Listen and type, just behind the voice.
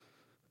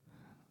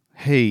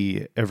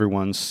Hey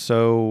everyone.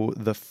 So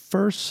the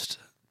first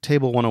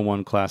Table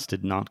 101 class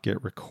did not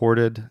get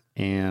recorded,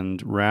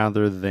 and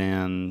rather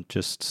than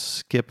just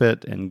skip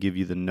it and give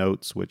you the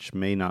notes, which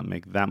may not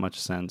make that much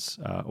sense,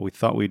 we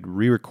thought we'd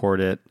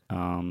re-record it.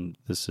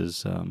 This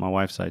is my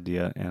wife's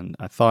idea, and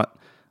I feel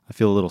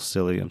a little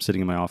silly. I'm sitting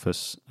in my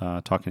office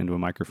talking into a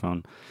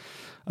microphone.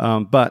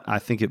 But I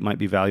think it might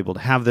be valuable to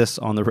have this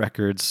on the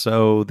record.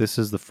 So this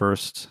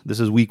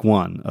is week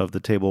one of the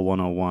Table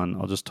 101.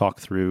 I'll just talk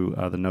through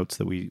the notes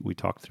that we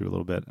talked through a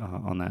little bit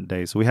on that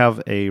day. So we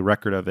have a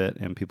record of it,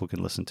 and people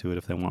can listen to it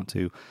if they want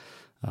to,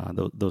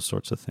 those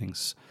sorts of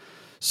things.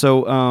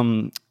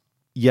 So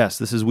yes,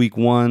 this is week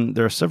one.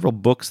 There are several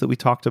books that we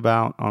talked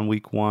about on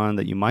week one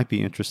that you might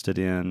be interested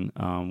in.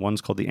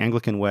 One's called The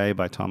Anglican Way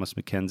by Thomas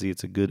Mackenzie.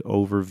 It's a good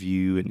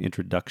overview and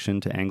introduction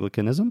to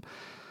Anglicanism.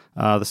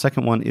 The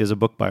second one is a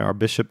book by our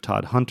Bishop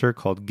Todd Hunter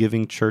called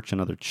Giving Church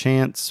Another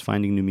Chance,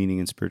 Finding New Meaning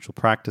in Spiritual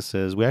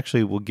Practices. We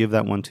actually will give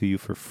that one to you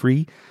for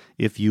free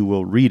if you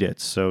will read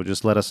it. So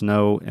just let us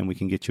know and we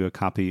can get you a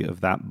copy of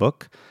that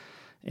book.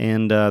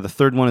 And the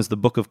third one is the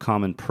Book of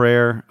Common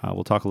Prayer.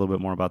 We'll talk a little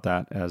bit more about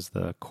that as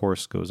the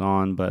course goes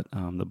on, but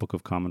the Book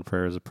of Common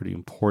Prayer is a pretty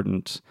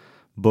important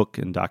book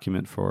and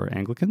document for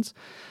Anglicans.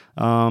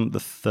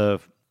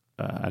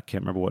 I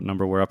can't remember what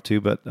number we're up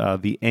to, but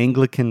the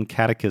Anglican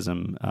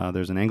Catechism.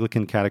 There's an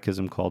Anglican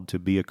Catechism called To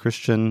Be a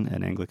Christian,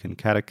 an Anglican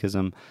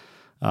Catechism.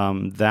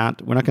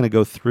 That we're not going to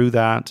go through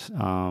that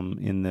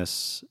in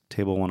this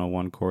Table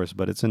 101 course,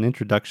 but it's an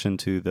introduction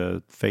to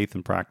the faith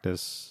and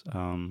practice,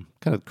 kind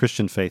of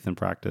Christian faith and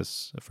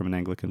practice from an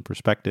Anglican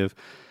perspective.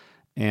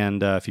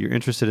 And if you're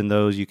interested in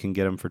those, you can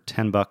get them for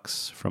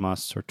 $10 from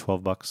us or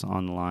 $12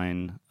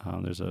 online.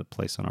 There's a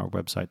place on our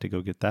website to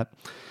go get that.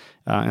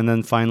 And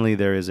then finally,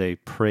 there's a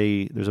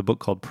book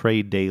called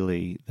Pray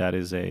Daily that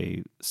is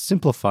a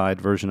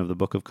simplified version of the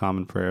Book of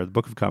Common Prayer. The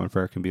Book of Common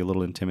Prayer can be a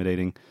little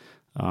intimidating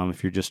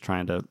if you're just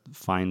trying to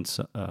find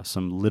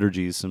some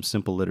liturgies, some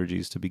simple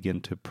liturgies to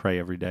begin to pray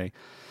every day.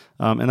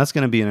 And that's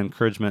going to be an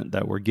encouragement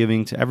that we're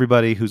giving to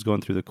everybody who's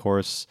going through the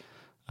course.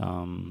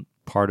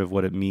 Part of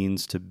what it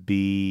means to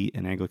be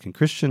an Anglican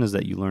Christian is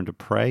that you learn to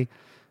pray.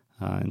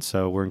 And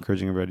so we're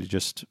encouraging everybody to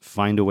just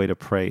find a way to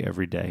pray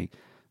every day.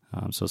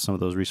 So some of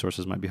those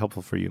resources might be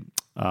helpful for you.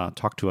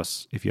 Talk to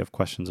us if you have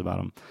questions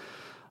about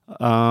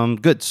them.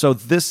 Good. So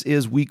this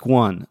is week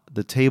one,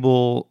 the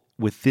table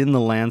within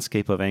the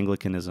landscape of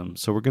Anglicanism.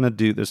 So we're going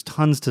to there's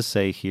tons to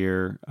say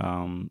here.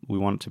 We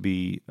want it to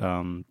be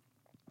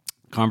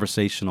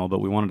conversational, but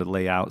we wanted to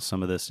lay out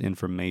some of this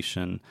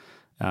information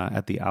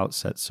at the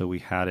outset, so we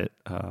had it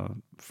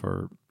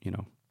for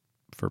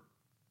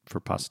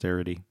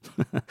posterity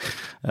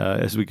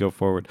as we go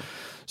forward.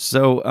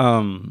 So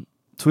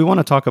we want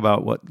to talk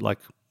about what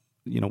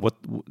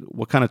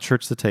kind of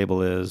church the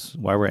table is,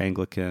 why we're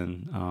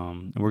Anglican,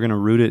 and we're going to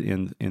root it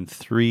in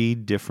three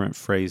different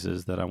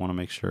phrases that I want to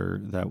make sure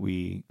that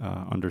we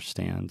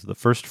understand. The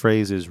first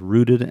phrase is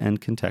rooted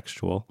and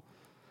contextual.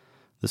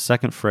 The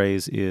second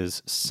phrase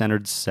is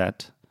centered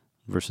set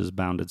versus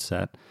bounded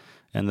set.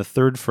 And the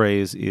third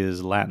phrase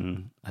is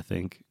Latin, I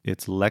think.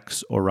 It's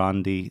lex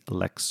orandi,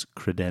 lex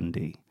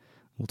credendi.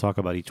 We'll talk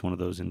about each one of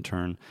those in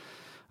turn.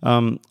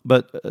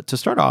 But to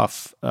start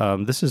off,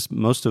 this is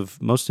most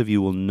of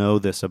you will know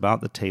this about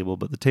the table,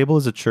 but the table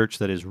is a church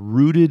that is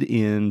rooted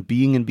in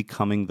being and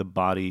becoming the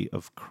body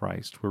of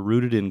Christ. We're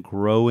rooted in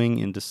growing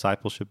in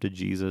discipleship to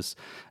Jesus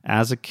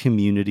as a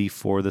community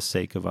for the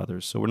sake of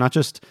others. So we're not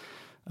just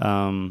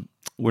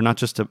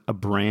a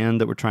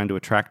brand that we're trying to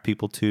attract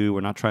people to.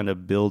 We're not trying to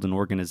build an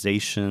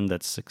organization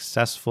that's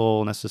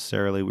successful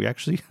necessarily. We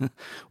actually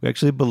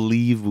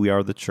believe we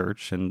are the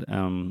church,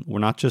 and we're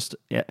not just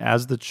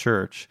as the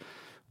church.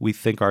 We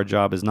think our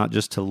job is not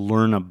just to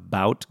learn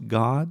about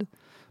God,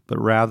 but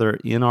rather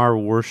in our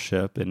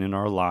worship and in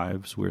our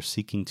lives, we're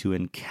seeking to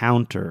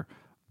encounter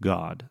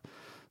God.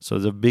 So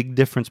there's a big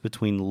difference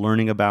between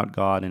learning about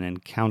God and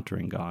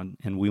encountering God,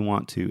 and we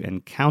want to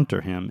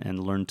encounter Him and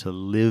learn to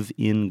live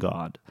in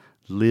God,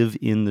 live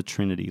in the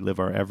Trinity,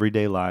 live our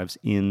everyday lives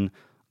in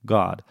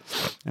God.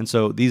 And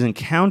so these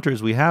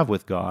encounters we have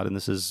with God, and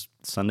this is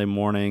Sunday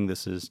morning,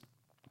 this is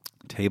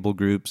table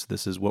groups,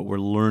 this is what we're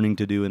learning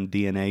to do in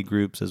DNA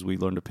groups as we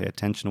learn to pay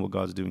attention to what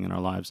God's doing in our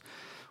lives.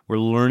 We're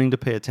learning to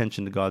pay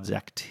attention to God's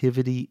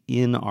activity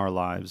in our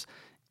lives,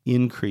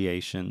 in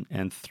creation,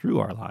 and through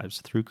our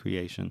lives, through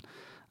creation.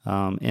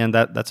 And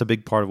that's a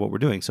big part of what we're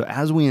doing. So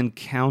as we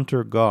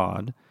encounter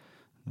God,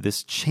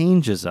 this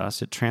changes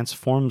us, it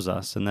transforms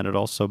us, and then it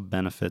also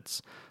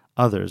benefits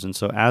others. And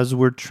so as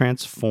we're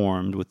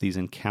transformed with these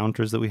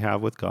encounters that we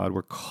have with God,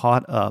 we're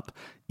caught up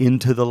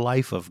into the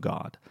life of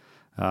God,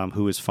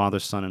 who is Father,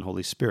 Son, and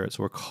Holy Spirit.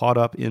 So we're caught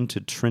up into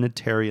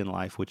Trinitarian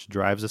life, which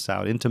drives us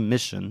out into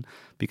mission,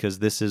 because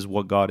this is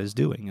what God is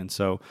doing. And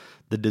so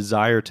the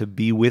desire to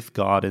be with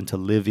God and to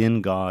live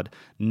in God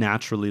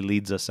naturally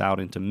leads us out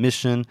into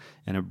mission,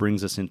 and it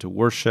brings us into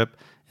worship.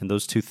 And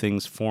those two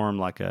things form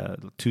like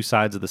two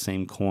sides of the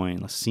same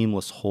coin, a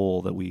seamless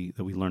whole that we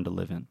learn to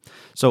live in.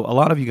 So a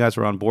lot of you guys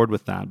are on board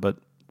with that, but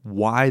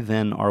why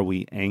then are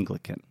we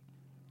Anglican?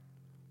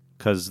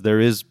 because there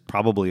is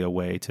probably a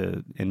way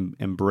to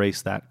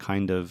embrace that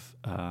kind of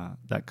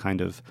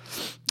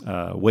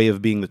way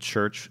of being the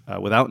church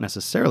without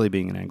necessarily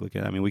being an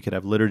Anglican. I mean, we could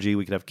have liturgy,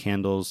 we could have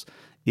candles,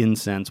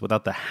 incense,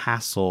 without the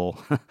hassle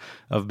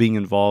of being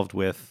involved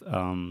with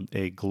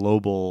a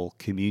global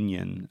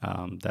communion.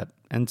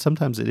 And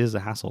sometimes it is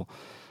a hassle.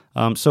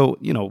 So,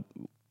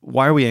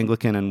 why are we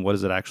Anglican, and what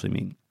does it actually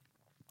mean?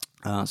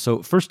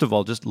 So first of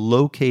all, just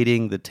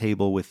locating the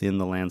table within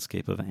the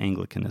landscape of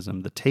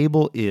Anglicanism. The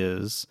table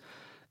is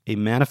a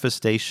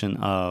manifestation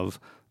of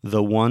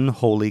the one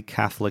holy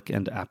Catholic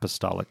and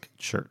Apostolic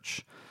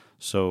Church.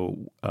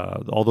 So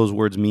all those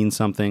words mean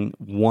something.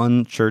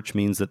 One church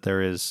means that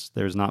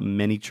there's not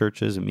many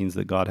churches. It means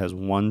that God has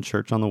one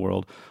church on the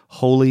world.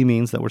 Holy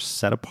means that we're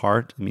set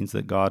apart. It means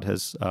that God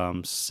has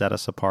set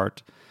us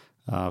apart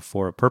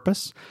for a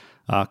purpose.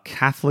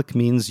 Catholic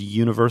means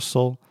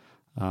universal.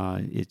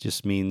 It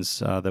just means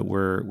that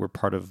we're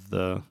part of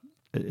the.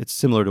 It's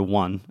similar to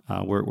one.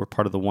 We're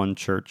part of the one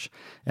church,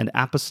 and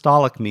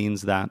apostolic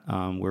means that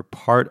we're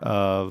part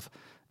of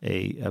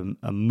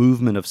a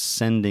movement of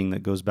sending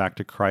that goes back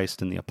to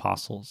Christ and the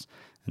apostles.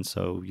 And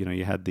so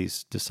you had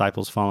these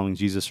disciples following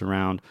Jesus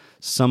around.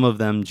 Some of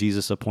them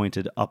Jesus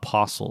appointed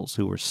apostles,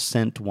 who were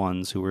sent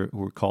ones, who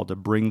were called to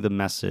bring the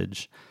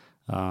message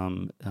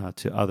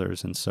to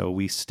others. And so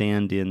we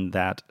stand in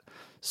that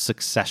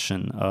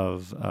succession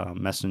of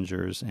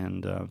messengers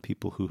and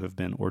people who have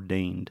been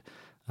ordained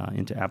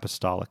into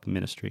apostolic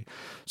ministry.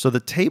 So the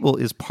table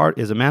is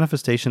a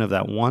manifestation of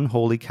that one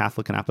holy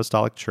Catholic and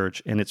Apostolic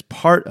Church, and it's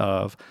part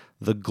of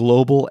the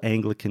Global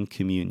Anglican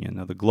Communion.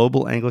 Now, the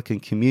Global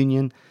Anglican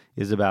Communion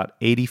is about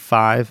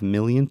 85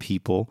 million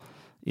people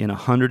in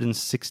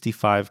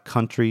 165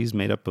 countries,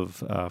 made up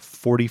of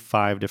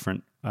 45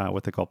 different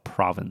what they call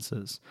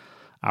provinces.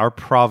 Our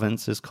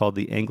province is called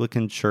the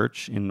Anglican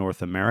Church in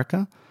North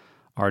America.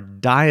 Our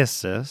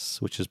diocese,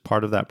 which is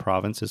part of that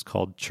province, is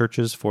called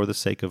Churches for the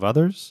Sake of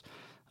Others.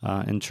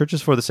 And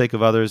Churches for the Sake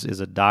of Others is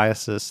a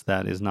diocese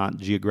that is not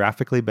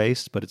geographically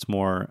based, but it's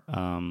more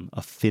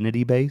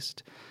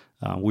affinity-based.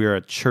 We're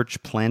a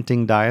church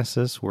planting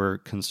diocese. We're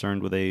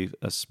concerned with a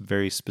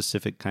very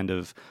specific kind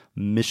of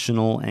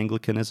missional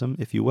Anglicanism,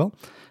 if you will.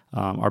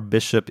 Our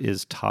bishop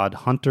is Todd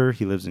Hunter.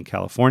 He lives in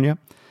California.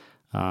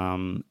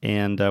 And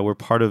we're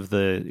part of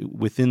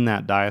within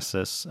that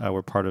diocese,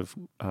 we're part of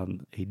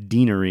a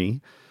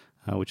deanery,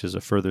 which is a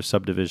further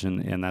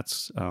subdivision, and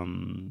that's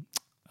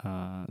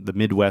the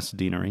Midwest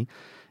Deanery.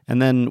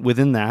 And then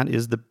within that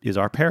is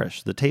our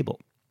parish, the table.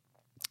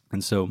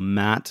 And so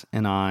Matt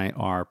and I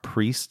are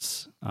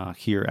priests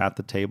here at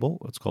the table.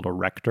 It's called a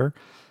rector.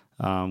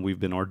 We've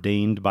been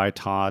ordained by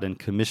Todd and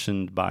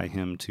commissioned by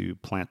him to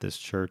plant this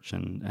church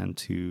and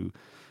to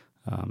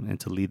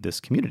lead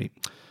this community.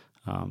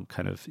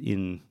 Kind of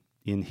in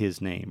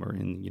his name, or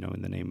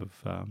in the name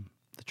of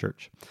the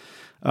church.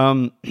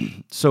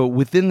 So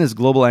within this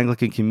Global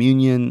Anglican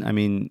Communion, I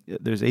mean,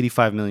 there's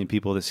 85 million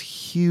people. This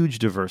huge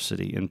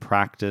diversity in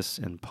practice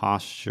and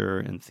posture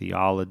and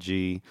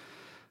theology.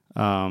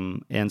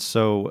 And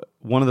so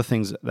one of the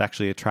things that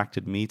actually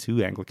attracted me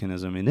to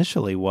Anglicanism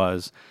initially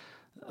was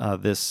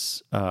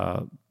this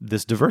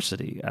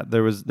diversity.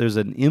 There's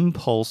an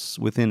impulse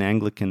within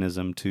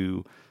Anglicanism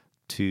to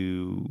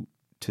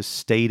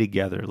stay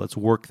together. Let's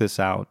work this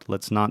out.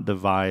 Let's not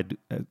divide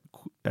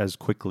as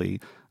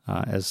quickly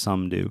as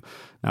some do.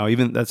 Now,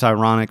 even that's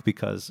ironic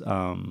because,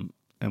 and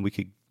we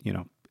could,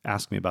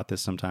 ask me about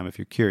this sometime if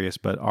you're curious,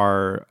 but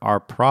our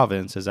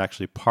province is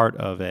actually part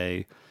of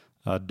a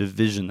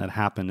division that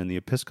happened in the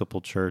Episcopal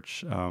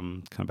Church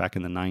kind of back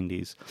in the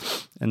 90s.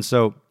 And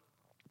so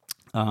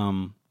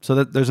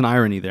that there's an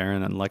irony there,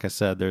 and then, like I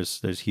said,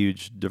 there's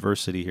huge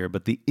diversity here.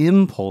 But the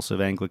impulse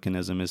of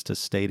Anglicanism is to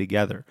stay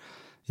together,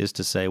 is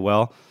to say,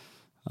 well,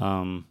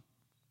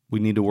 we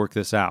need to work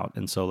this out,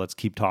 and so let's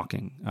keep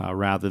talking,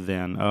 rather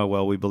than,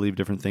 we believe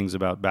different things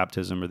about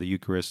baptism or the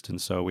Eucharist,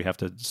 and so we have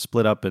to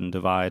split up and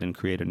divide and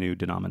create a new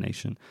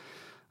denomination.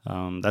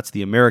 That's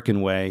the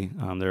American way.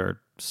 There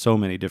are so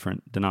many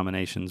different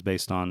denominations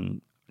based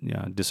on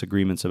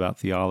disagreements about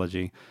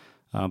theology.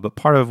 But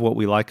part of what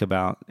we like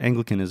about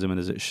Anglicanism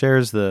is it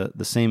shares the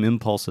same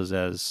impulses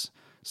as,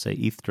 say,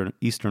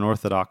 Eastern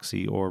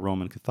Orthodoxy or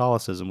Roman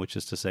Catholicism, which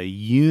is to say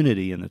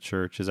unity in the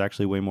church is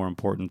actually way more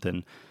important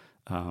than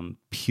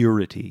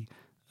purity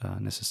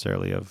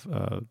necessarily of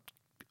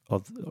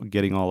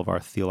getting all of our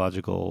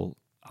theological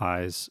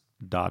I's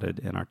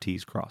dotted and our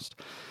T's crossed.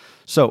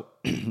 So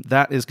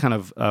that is kind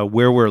of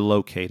where we're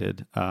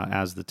located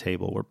as the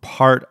table. We're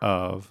part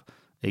of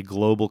a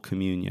global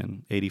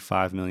communion,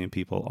 85 million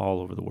people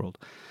all over the world.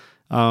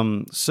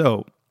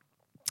 So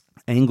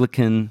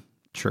Anglican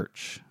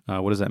Church,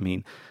 what does that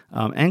mean?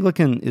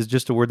 Anglican is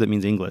just a word that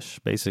means English,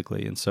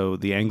 basically. And so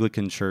the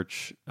Anglican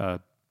Church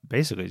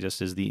basically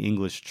just is the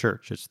English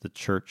church. It's the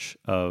Church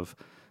of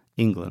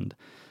England.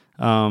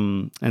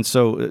 And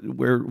so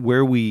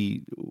where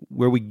we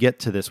get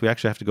to this, we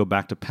actually have to go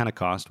back to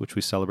Pentecost, which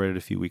we celebrated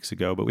a few weeks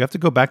ago. But we have to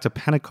go back to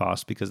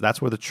Pentecost because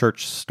that's where the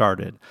church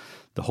started.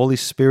 The Holy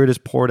Spirit is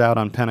poured out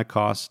on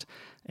Pentecost,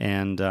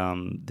 and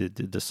the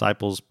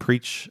disciples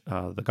preach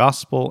the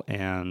gospel,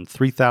 and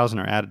 3,000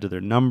 are added to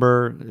their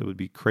number. It would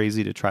be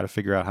crazy to try to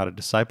figure out how to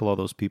disciple all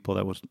those people.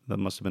 That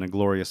must have been a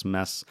glorious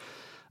mess.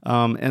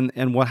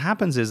 And what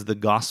happens is the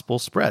gospel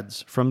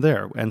spreads from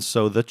there, and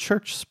so the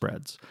church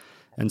spreads.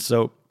 And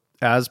so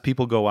as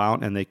people go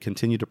out and they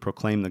continue to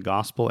proclaim the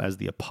gospel, as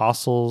the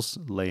apostles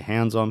lay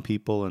hands on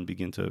people and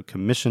begin to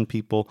commission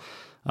people,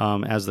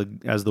 as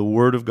the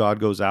word of God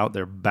goes out,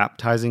 they're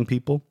baptizing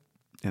people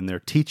and they're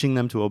teaching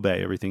them to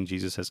obey everything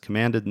Jesus has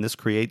commanded, and this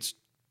creates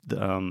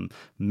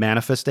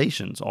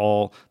manifestations,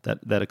 all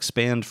that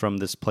expand from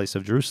this place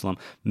of Jerusalem,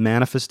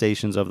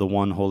 manifestations of the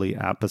one holy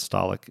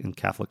apostolic and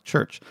Catholic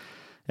Church.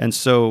 And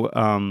so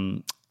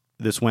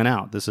this went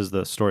out. This is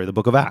the story of the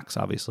book of Acts,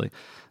 obviously.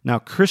 Now,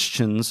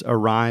 Christians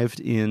arrived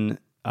in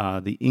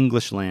the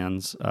English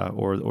lands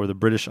or the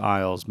British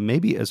Isles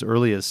maybe as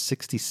early as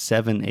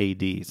 67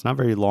 AD. It's not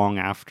very long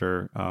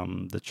after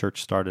the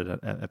church started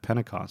at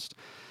Pentecost.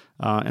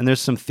 And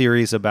there's some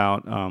theories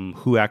about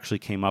who actually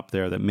came up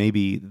there, that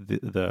maybe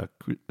the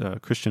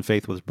Christian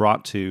faith was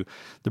brought to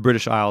the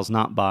British Isles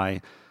not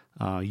by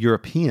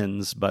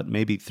Europeans, but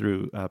maybe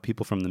through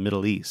people from the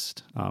Middle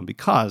East.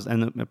 Because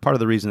part of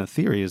the reason the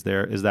theory is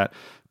there is that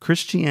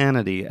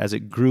Christianity, as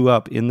it grew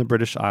up in the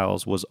British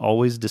Isles, was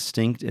always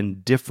distinct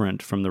and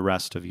different from the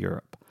rest of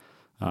Europe.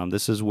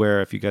 This is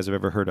where, if you guys have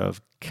ever heard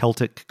of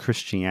Celtic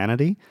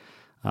Christianity,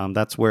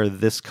 that's where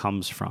this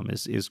comes from,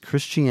 is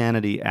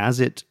Christianity, as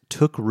it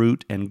took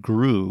root and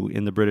grew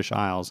in the British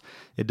Isles,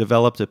 it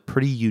developed a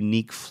pretty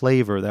unique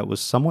flavor that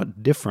was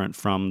somewhat different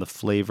from the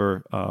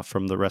flavor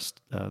from the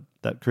rest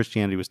that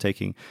Christianity was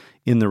taking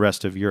in the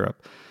rest of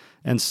Europe.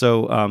 And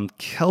so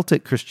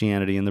Celtic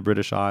Christianity in the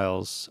British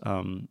Isles,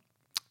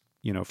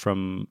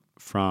 from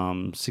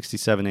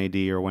 67 AD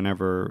or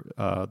whenever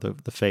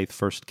the faith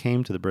first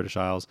came to the British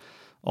Isles,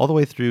 all the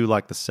way through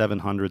like the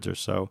 700s or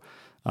so,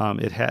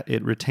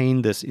 it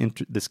retained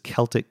this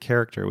Celtic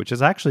character, which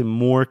is actually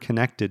more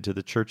connected to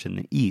the church in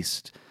the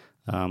East,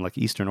 like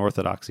Eastern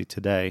Orthodoxy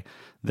today,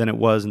 than it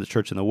was in the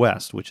church in the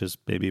West, which is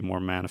maybe more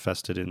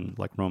manifested in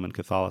like Roman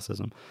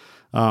Catholicism.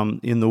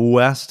 In the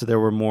West, there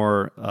were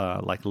more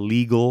like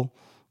legal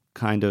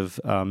kind of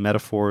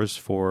metaphors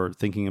for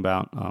thinking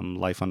about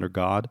life under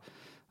God,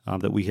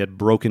 that we had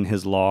broken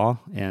His law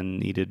and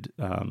needed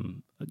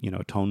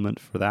atonement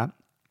for that.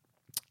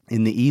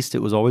 In the East,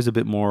 it was always a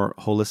bit more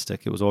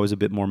holistic. It was always a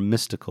bit more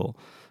mystical.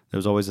 There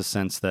was always a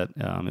sense that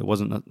it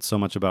wasn't so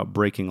much about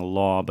breaking a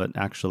law, but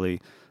actually,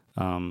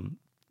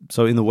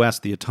 so in the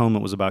West, the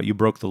atonement was about you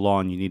broke the law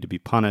and you need to be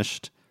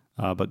punished,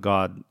 but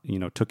God,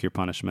 took your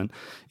punishment.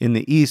 In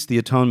the East, the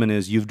atonement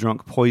is you've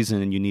drunk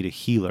poison and you need a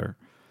healer.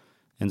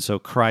 And so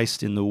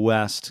Christ in the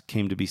West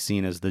came to be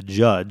seen as the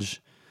judge.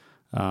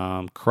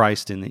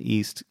 Christ in the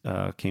East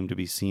came to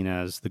be seen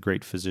as the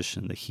great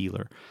physician, the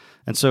healer.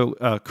 And so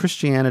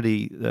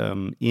Christianity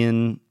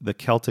in the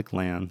Celtic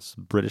lands,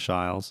 British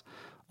Isles,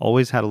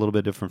 always had a little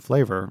bit different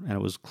flavor, and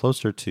it was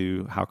closer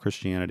to how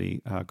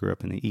Christianity grew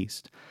up in the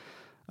East.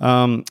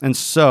 And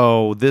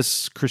so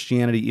this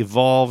Christianity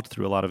evolved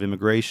through a lot of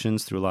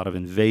immigrations, through a lot of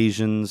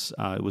invasions.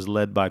 It was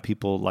led by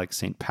people like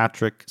St.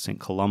 Patrick, St.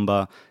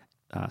 Columba,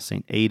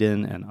 St.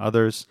 Aidan, and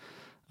others.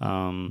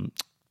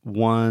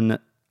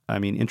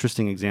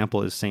 Interesting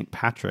example is St.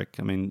 Patrick.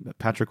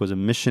 Patrick was a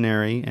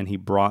missionary, and he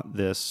brought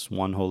this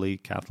one holy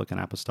Catholic and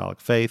Apostolic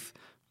faith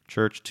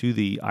church to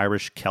the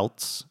Irish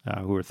Celts,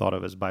 who were thought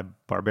of as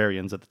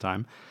barbarians at the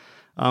time.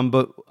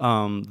 But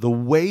the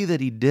way that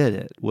he did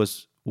it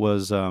was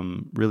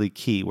really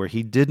key, where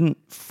he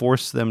didn't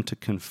force them to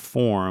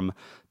conform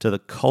to the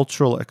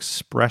cultural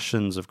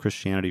expressions of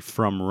Christianity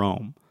from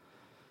Rome,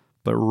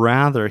 but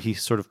rather he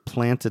sort of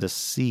planted a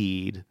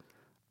seed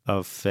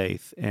of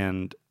faith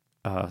and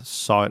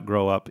saw it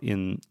grow up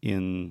in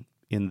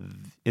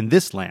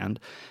this land.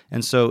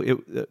 And so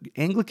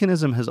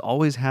Anglicanism has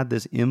always had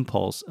this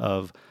impulse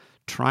of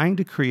trying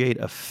to create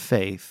a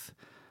faith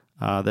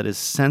that is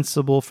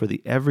sensible for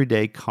the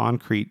everyday,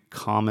 concrete,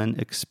 common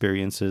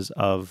experiences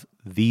of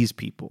these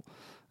people.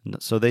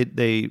 So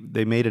they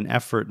made an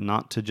effort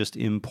not to just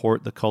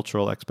import the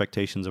cultural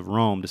expectations of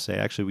Rome to say,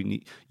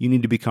 actually, you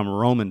need to become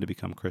Roman to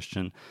become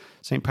Christian.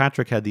 St.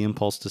 Patrick had the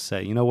impulse to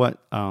say, you know what,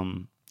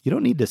 you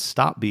don't need to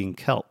stop being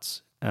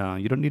Celts.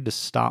 You don't need to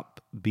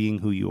stop being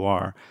who you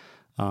are.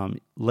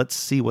 Let's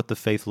see what the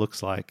faith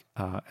looks like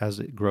as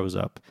it grows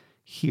up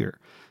here.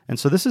 And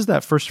so this is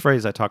that first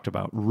phrase I talked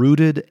about,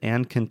 rooted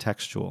and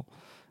contextual.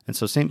 And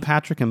so St.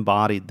 Patrick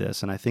embodied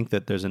this, and I think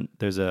that there's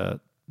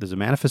a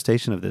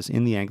manifestation of this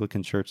in the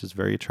Anglican Church that's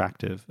very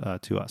attractive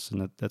to us,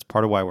 and that's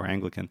part of why we're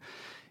Anglican,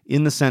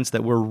 in the sense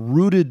that we're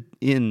rooted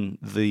in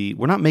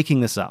we're not making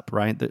this up,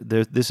 right?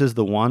 This is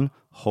the one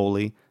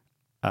holy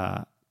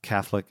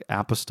Catholic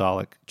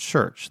Apostolic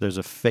Church. There's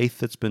a faith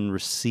that's been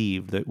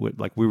received, that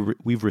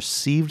we've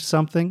received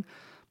something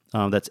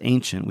that's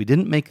ancient. We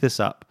didn't make this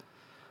up,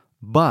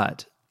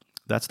 but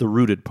that's the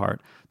rooted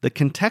part. The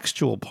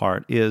contextual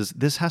part is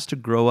this has to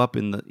grow up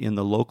in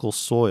the local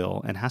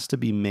soil and has to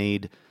be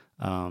made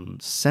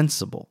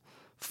sensible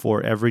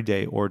for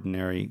everyday,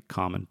 ordinary,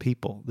 common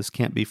people. This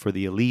can't be for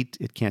the elite.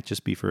 It can't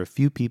just be for a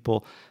few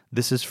people.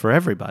 This is for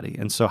everybody.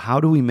 And so how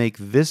do we make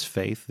this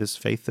faith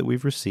that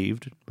we've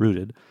received,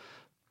 rooted,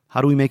 how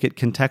do we make it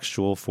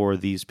contextual for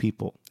these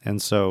people? And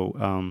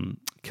so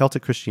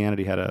Celtic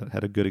Christianity had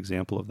a good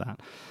example of that.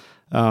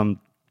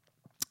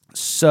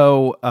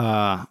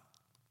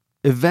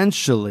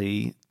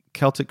 Eventually,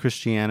 Celtic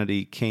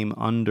Christianity came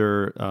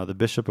under the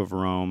Bishop of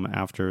Rome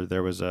after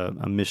there was a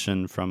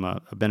mission from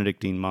a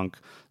Benedictine monk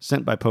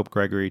sent by Pope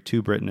Gregory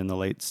to Britain in the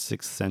late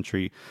 6th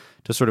century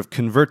to sort of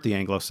convert the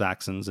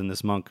Anglo-Saxons. And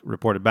this monk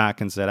reported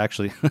back and said,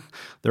 actually,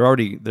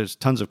 there's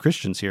tons of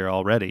Christians here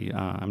already.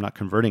 I'm not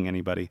converting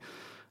anybody.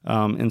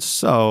 And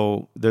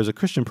so there's a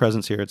Christian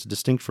presence here. It's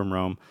distinct from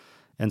Rome.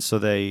 And so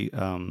they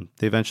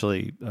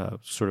eventually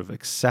sort of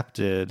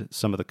accepted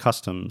some of the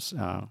customs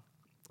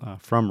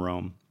from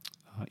Rome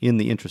in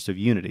the interest of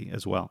unity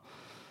as well.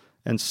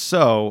 And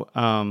so,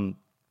 and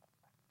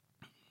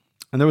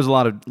there was a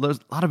lot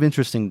of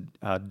interesting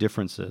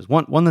differences.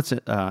 One that's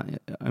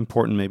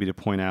important maybe to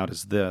point out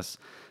is this,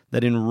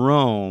 that in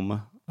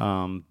Rome,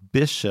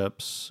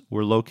 bishops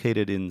were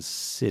located in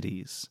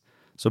cities.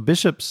 So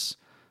bishops,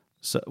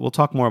 we'll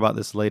talk more about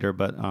this later,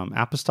 but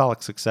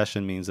apostolic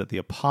succession means that the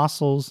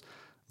apostles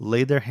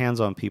laid their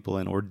hands on people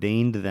and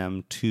ordained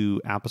them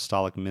to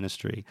apostolic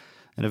ministry.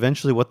 And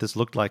eventually what this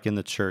looked like in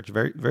the church,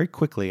 very, very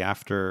quickly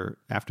after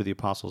the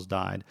apostles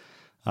died,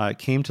 it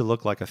came to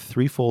look like a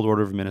threefold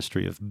order of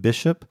ministry of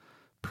bishop,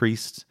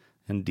 priest,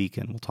 and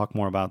deacon. We'll talk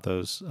more about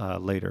those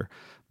later.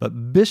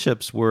 But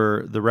bishops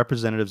were the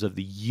representatives of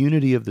the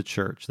unity of the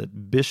church,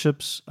 that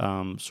bishops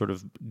sort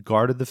of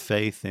guarded the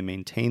faith, they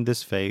maintained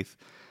this faith,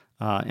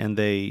 and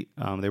they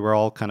were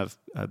all kind of,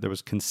 there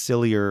was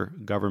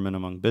conciliar government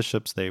among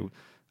bishops. They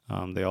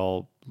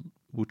all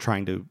were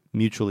trying to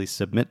mutually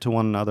submit to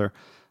one another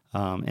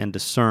and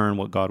discern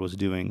what God was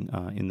doing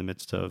in the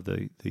midst of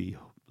the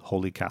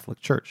Holy Catholic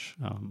Church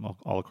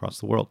all across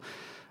the world.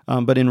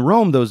 But in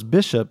Rome, those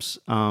bishops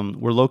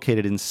were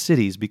located in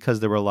cities because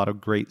there were a lot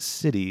of great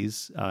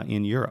cities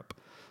in Europe.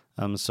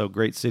 So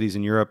great cities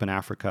in Europe and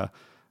Africa.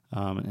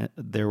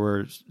 There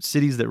were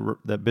cities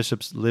that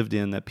bishops lived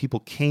in, that people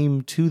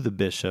came to the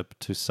bishop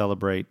to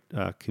celebrate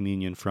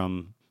communion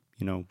from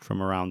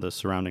around the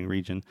surrounding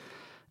region.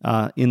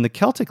 In the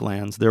Celtic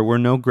lands, there were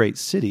no great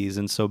cities,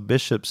 and so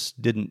bishops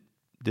didn't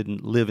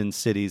live in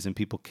cities and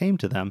people came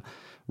to them.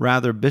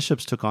 Rather,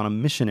 bishops took on a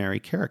missionary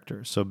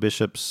character. So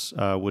bishops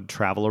would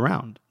travel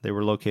around. They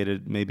were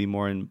located maybe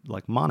more in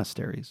like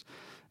monasteries,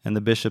 and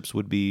the bishops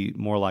would be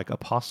more like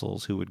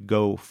apostles who would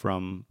go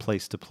from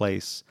place to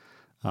place.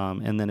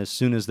 And then as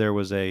soon as there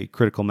was a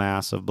critical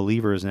mass of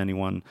believers in any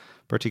one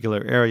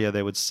particular area,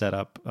 they would set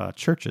up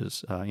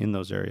churches in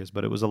those areas.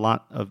 But it was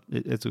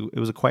it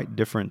was a quite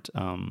different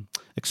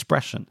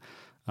expression.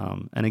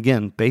 And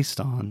again, based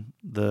on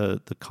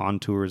the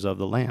contours of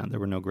the land. There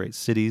were no great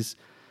cities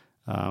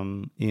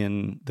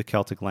in the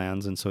Celtic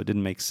lands, and so it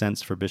didn't make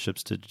sense for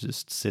bishops to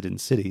just sit in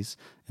cities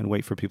and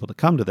wait for people to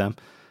come to them,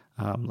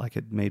 like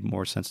it made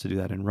more sense to do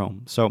that in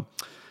Rome. So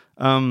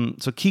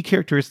key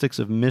characteristics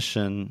of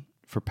mission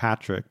for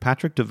Patrick.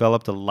 Patrick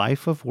developed a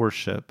life of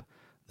worship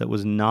that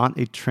was not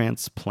a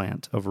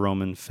transplant of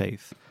Roman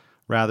faith.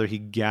 Rather, he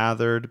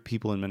gathered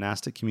people in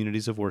monastic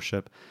communities of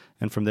worship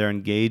and from there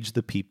engaged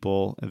the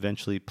people,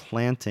 eventually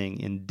planting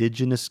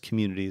indigenous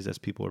communities as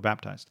people were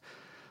baptized.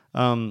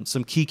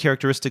 Some key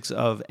characteristics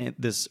of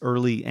this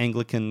early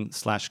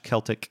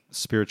Anglican/Celtic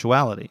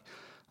spirituality.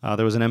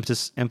 There was an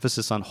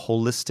emphasis on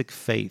holistic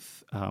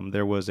faith.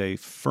 There was a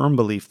firm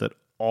belief that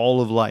all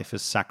of life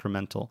is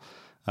sacramental,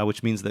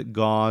 which means that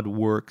God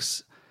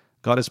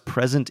is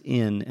present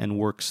in and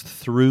works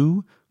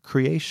through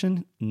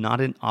creation,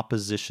 not in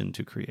opposition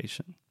to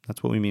creation.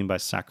 That's what we mean by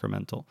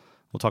sacramental.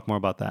 We'll talk more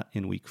about that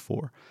in week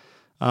 4.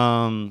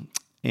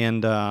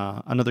 And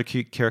another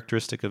key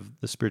characteristic of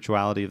the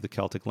spirituality of the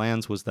Celtic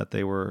lands was that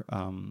they were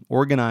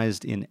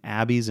organized in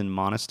abbeys and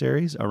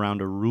monasteries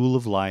around a rule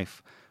of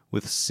life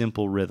with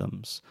simple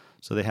rhythms.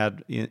 So they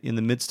had, in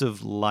the midst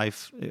of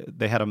life,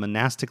 they had a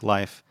monastic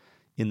life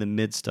in the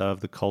midst of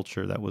the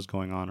culture that was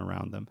going on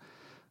around them.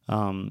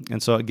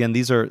 And so again,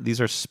 these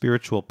are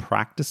spiritual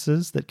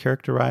practices that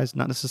characterize,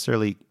 not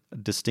necessarily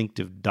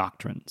distinctive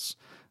doctrines.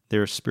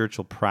 They're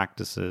spiritual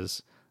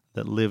practices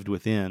that lived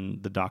within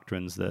the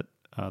doctrines that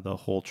the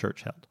whole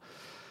church held.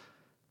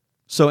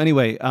 So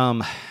anyway,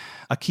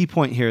 a key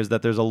point here is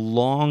that there's a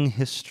long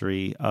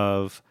history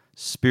of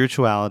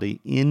spirituality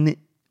in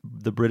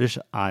the British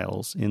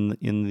Isles, in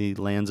the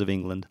lands of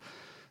England,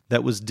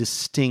 that was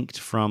distinct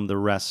from the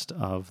rest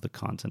of the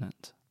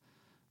continent.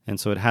 And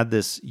so it had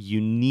this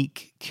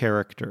unique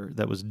character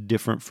that was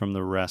different from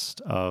the rest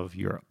of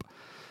Europe.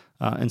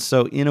 And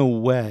so in a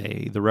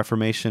way, the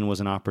Reformation was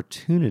an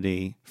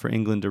opportunity for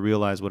England to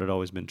realize what had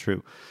always been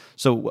true.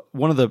 So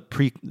one of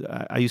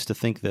I used to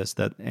think this,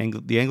 that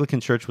the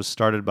Anglican Church was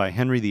started by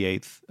Henry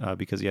VIII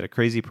because he had a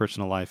crazy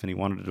personal life and he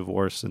wanted a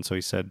divorce. And so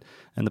he said,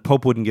 and the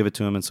Pope wouldn't give it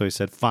to him. And so he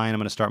said, fine, I'm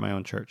going to start my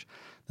own church.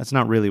 That's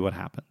not really what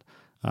happened.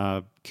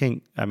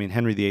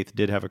 Henry VIII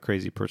did have a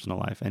crazy personal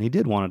life, and he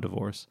did want a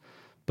divorce,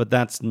 but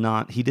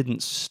he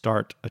didn't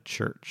start a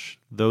church.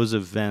 Those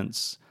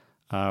events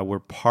were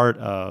part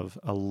of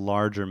a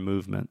larger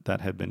movement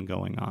that had been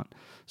going on.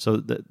 So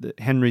the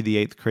Henry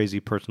VIII crazy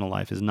personal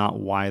life is not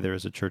why there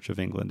is a Church of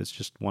England. It's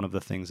just one of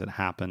the things that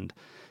happened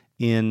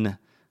in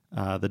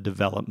the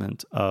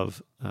development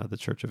of the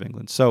Church of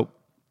England. So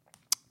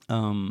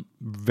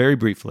very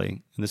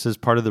briefly, and this is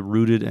part of the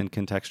rooted and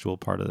contextual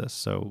part of this,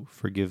 so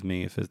forgive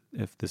me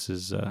if this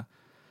is a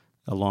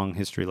long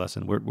history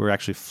lesson. We're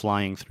actually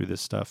flying through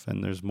this stuff,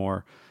 and there's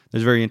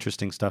very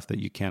interesting stuff that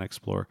you can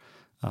explore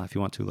if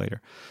you want to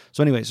later.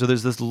 So anyway, so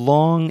there's this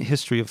long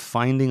history of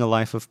finding a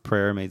life of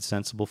prayer made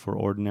sensible for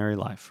ordinary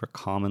life, for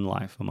common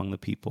life among the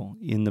people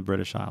in the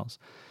British Isles.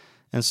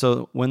 And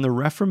so when the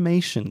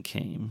Reformation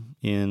came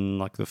in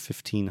like the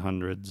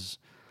 1500s,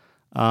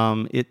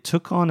 it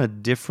took on a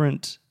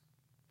different...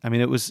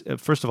 it was,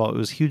 first of all, it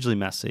was hugely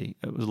messy.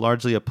 It was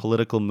largely a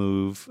political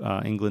move.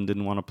 England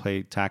didn't want to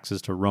pay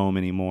taxes to Rome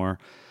anymore.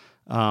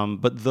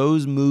 But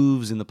those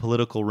moves in the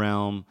political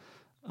realm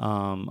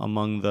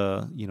among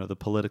the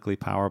politically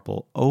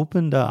powerful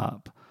opened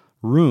up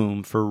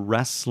room for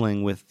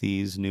wrestling with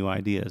these new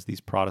ideas, these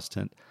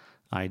Protestant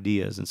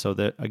ideas. And so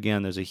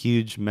again, there's a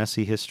huge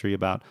messy history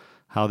about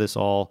how this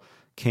all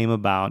came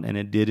about, and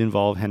it did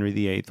involve Henry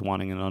VIII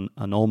wanting an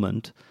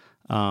annulment.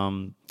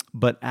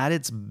 But at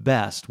its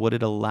best, what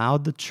it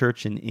allowed the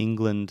church in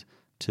England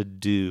to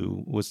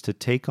do was to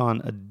take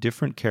on a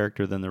different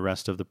character than the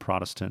rest of the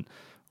Protestant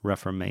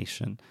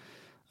Reformation.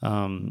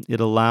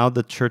 It allowed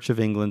the Church of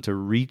England to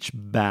reach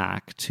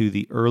back to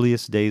the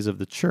earliest days of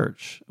the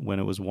church, when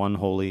it was one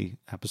holy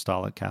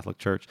apostolic Catholic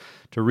church,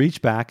 to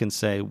reach back and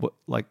say,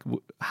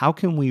 how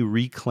can we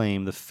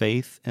reclaim the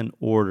faith and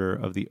order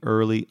of the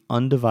early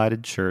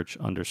undivided church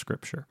under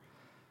Scripture?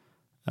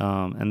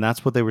 And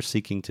that's what they were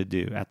seeking to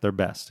do at their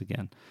best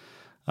again.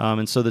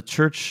 And so the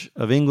Church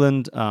of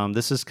England,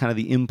 this is kind of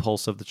the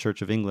impulse of the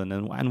Church of England.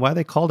 And why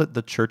they called it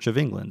the Church of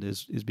England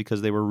is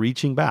because they were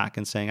reaching back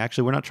and saying,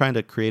 actually, we're not trying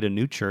to create a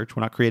new church.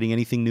 We're not creating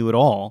anything new at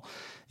all.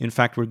 In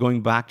fact, we're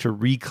going back to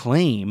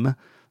reclaim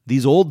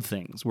these old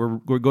things. We're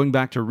going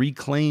back to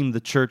reclaim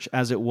the church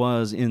as it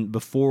was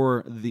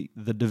before the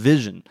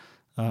division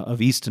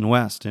of East and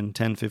West in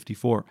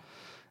 1054.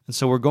 And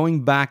so we're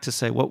going back to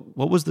say,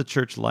 what was the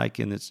church like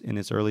in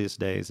its earliest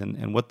days?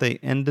 And what they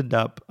ended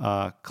up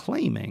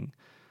claiming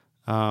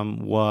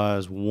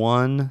was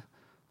one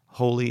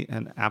holy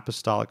and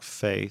apostolic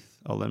faith.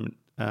 I'm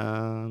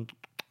going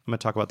to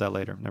talk about that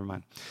later. Never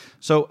mind.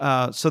 So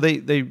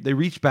they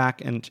reached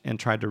back and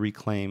tried to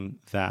reclaim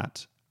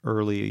that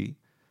early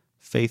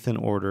faith and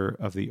order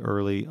of the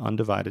early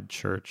undivided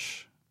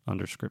church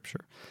under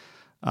Scripture.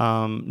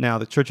 Now,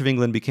 the Church of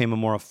England became a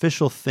more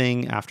official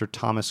thing after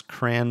Thomas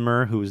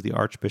Cranmer, who was the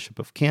Archbishop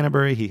of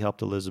Canterbury. He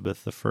helped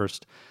Elizabeth I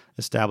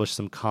establish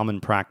some common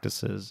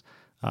practices.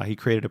 He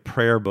created a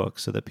prayer book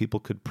so that people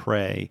could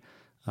pray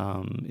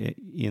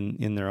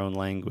in their own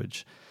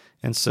language.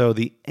 And so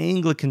the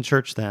Anglican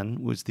Church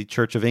then was the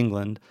Church of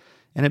England,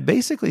 and it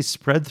basically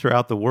spread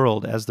throughout the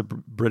world as the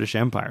British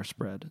Empire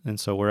spread. And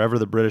so wherever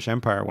the British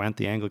Empire went,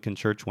 the Anglican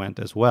Church went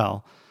as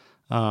well.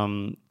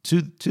 To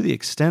the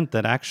extent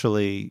that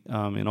actually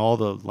in all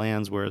the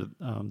lands where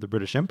the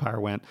British Empire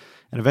went,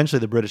 and eventually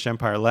the British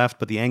Empire left,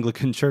 but the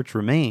Anglican Church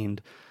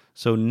remained.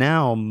 So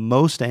now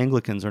most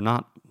Anglicans are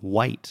not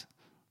white.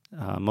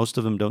 Most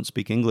of them don't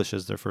speak English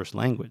as their first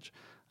language,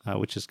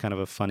 which is kind of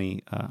a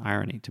funny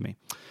irony to me.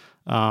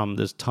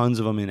 There's tons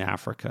of them in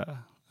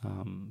Africa,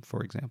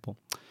 for example.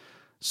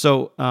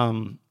 So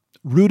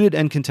rooted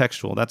and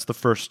contextual, that's the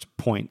first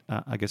point,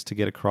 I guess, to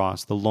get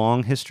across. The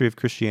long history of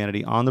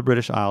Christianity on the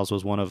British Isles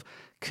was one of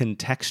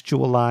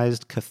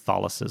contextualized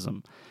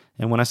Catholicism.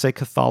 And when I say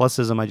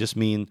Catholicism, I just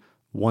mean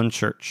one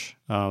church,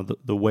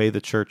 the way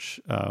the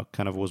church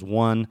kind of was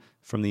one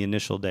from the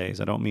initial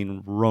days. I don't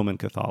mean Roman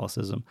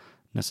Catholicism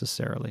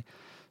necessarily.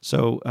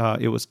 So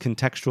it was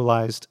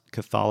contextualized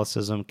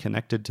Catholicism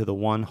connected to the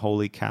one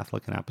holy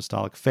Catholic and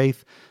apostolic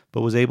faith,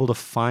 but was able to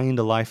find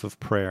a life of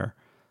prayer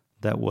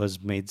that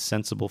was made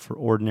sensible for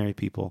ordinary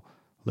people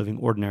living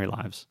ordinary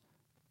lives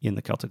in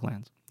the Celtic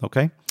lands.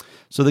 Okay?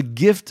 So the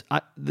gift,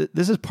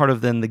 this is part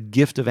of then the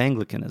gift of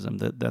Anglicanism,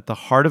 that the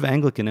heart of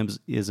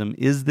Anglicanism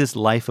is this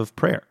life of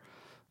prayer.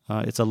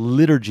 It's a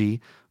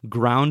liturgy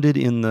grounded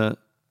in the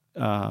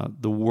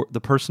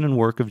person and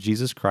work of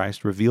Jesus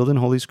Christ, revealed in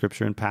Holy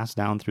Scripture and passed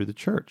down through the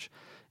church,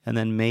 and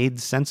then made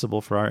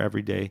sensible for our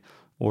everyday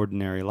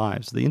ordinary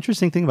lives. The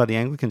interesting thing about the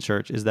Anglican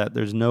Church is that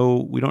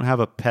we don't have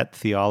a pet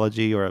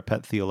theology or a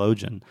pet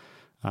theologian.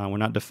 We're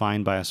not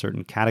defined by a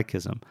certain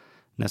catechism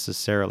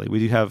necessarily. We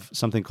do have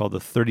something called the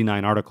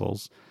 39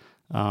 Articles,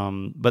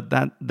 but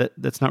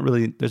that's not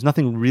really, there's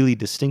nothing really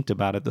distinct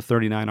about it. The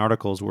 39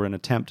 Articles were an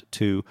attempt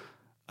to,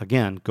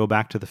 again, go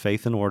back to the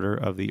faith and order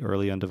of the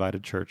early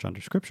undivided church under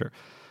Scripture.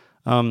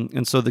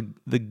 And so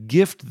the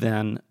gift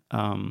then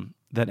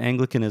that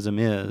Anglicanism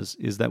is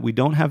that we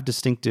don't have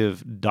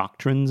distinctive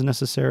doctrines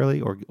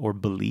necessarily or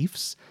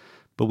beliefs,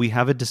 but we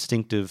have a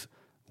distinctive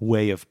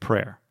way of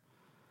prayer.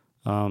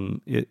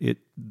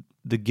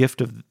 The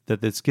gift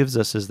that this gives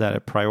us is that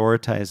it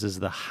prioritizes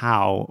the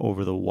how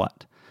over the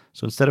what.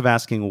 So instead of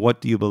asking,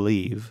 what do you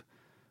believe,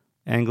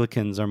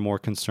 Anglicans are more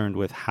concerned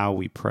with how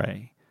we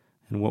pray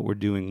and what we're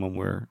doing when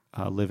we're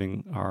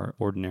living our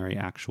ordinary,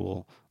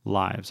 actual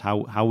lives,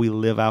 how we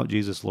live out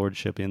Jesus'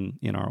 lordship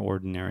in our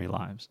ordinary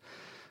lives.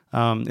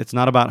 It's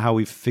not about how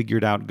we've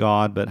figured out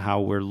God, but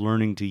how we're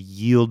learning to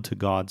yield to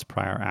God's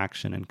prior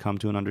action and come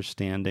to an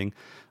understanding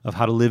of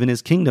how to live in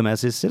his kingdom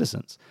as his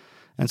citizens.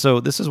 And so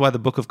this is why the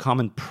Book of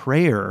Common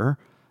Prayer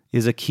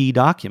is a key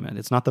document.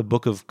 It's not the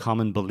Book of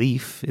Common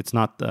Belief. It's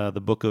not the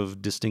Book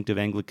of distinctive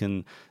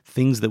Anglican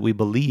things that we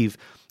believe.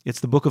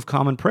 It's the Book of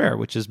Common Prayer,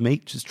 which is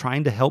just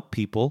trying to help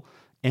people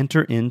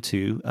enter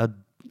into a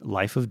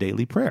life of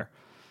daily prayer.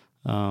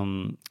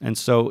 And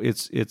so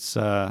it's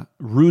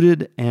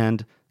rooted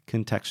and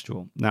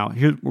contextual. Now,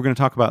 here we're going to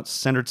talk about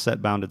centered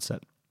set, bounded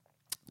set.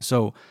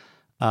 So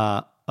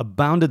a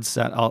bounded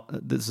set,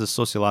 this is a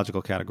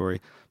sociological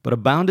category, but a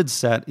bounded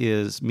set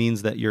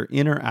means that you're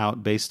in or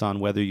out based on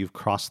whether you've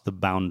crossed the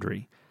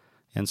boundary.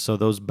 And so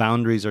those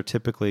boundaries are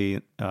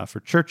typically for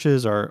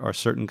churches are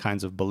certain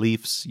kinds of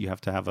beliefs. You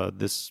have to have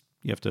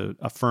you have to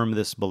affirm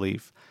this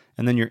belief,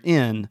 and then you're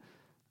in,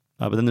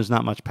 but then there's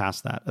not much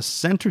past that. A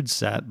centered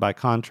set, by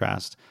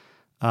contrast,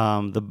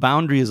 the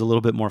boundary is a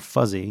little bit more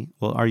fuzzy.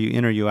 Well, are you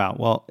in or you out?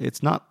 Well,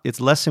 it's not.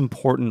 It's less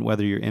important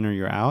whether you're in or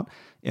you're out,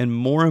 and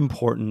more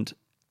important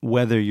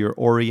whether you're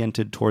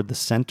oriented toward the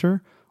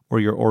center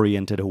or you're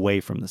oriented away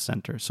from the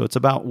center. So it's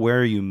about where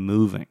are you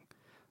moving?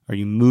 Are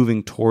you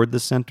moving toward the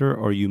center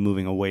or are you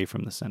moving away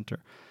from the center?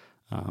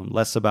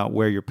 Less about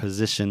where you're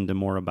positioned and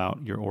more about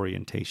your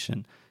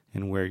orientation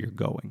and where you're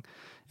going.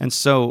 And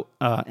so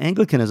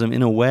Anglicanism,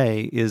 in a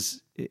way,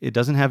 it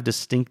doesn't have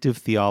distinctive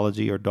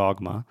theology or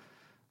dogma.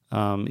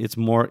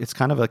 It's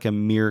kind of like a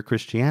mere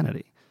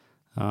Christianity.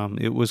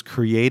 It was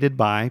created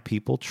by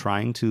people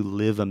trying to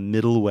live a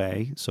middle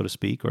way, so to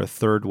speak, or a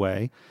third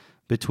way,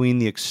 between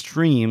the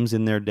extremes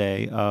in their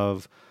day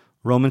of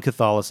Roman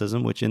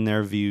Catholicism, which in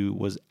their view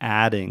was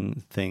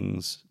adding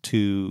things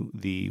to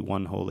the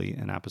one holy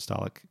and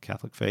apostolic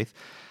Catholic faith,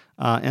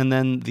 and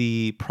then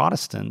the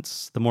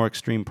Protestants, the more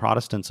extreme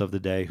Protestants of the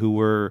day, who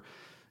were,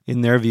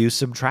 in their view,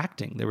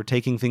 subtracting. They were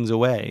taking things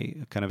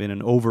away, kind of in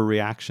an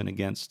overreaction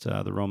against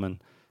the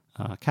Roman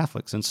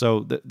Catholics. And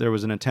so there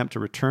was an attempt to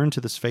return to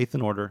this faith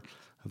and order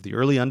of the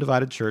early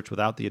undivided church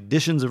without the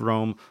additions of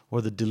Rome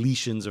or the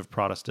deletions of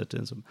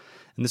Protestantism.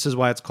 And this is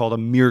why it's called a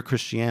mere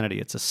Christianity.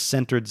 It's a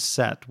centered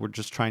set. We're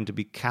just trying to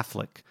be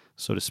Catholic,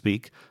 so to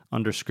speak,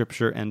 under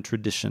Scripture and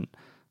tradition.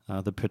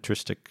 The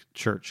patristic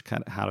church,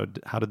 how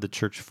did the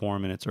church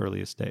form in its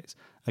earliest days?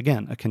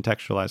 Again, a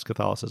contextualized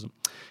Catholicism.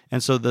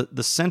 And so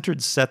the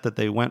centered set that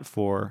they went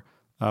for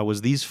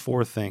was these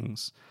four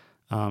things.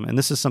 And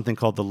this is something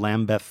called the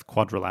Lambeth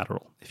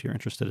Quadrilateral, if you're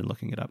interested in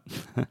looking it up.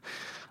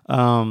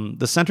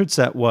 The centered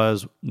set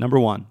was, number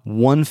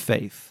one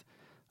faith,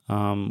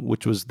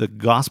 which was the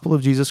gospel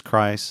of Jesus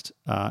Christ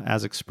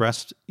as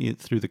expressed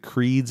through the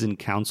creeds and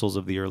councils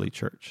of the early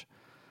church.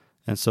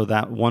 And so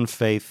that one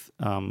faith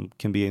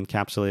can be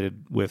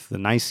encapsulated with the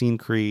Nicene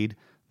Creed,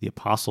 the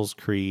Apostles'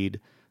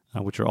 Creed,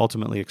 which are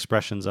ultimately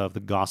expressions of the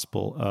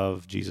gospel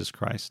of Jesus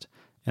Christ,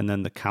 and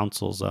then the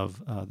councils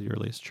of the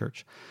earliest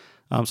church.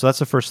 So that's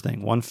the first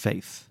thing, one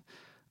faith.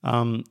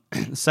 The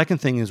second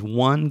thing is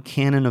one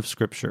canon of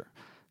Scripture.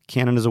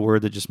 Canon is a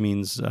word that just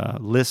means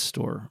list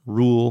or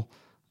rule.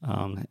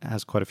 It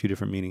has quite a few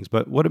different meanings.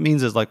 But what it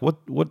means is like what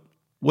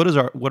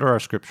are our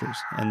Scriptures?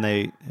 And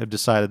they have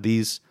decided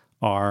these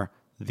are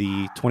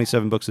the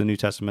 27 books of the New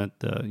Testament,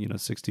 the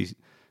 60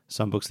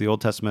 some books of the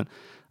Old Testament,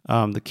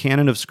 the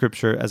canon of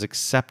Scripture as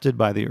accepted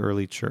by the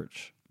early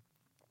church,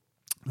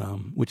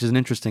 which is an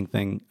interesting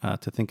thing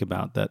to think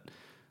about. That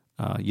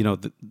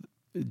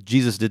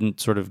Jesus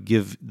didn't sort of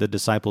give the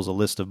disciples a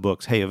list of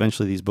books. Hey,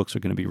 eventually these books are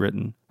going to be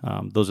written.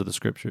 Those are the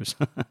Scriptures,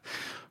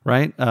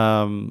 right?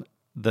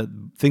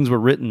 That things were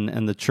written,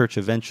 and the church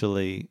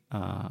eventually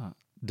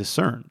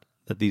discerned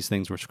that these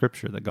things were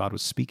Scripture, that God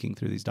was speaking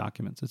through these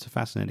documents. It's a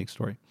fascinating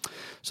story.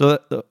 So,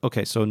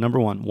 so number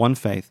one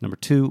faith. Number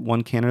two,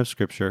 one canon of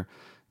Scripture.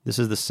 This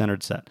is the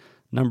centered set.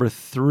 Number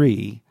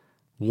three,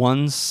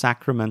 one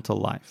sacramental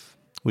life,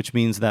 which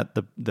means that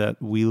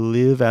that we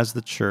live as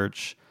the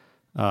church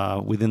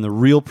within the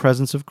real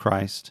presence of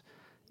Christ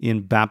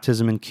in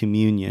baptism and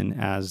communion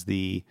as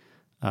the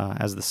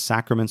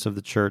sacraments of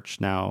the church.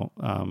 Now,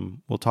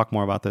 we'll talk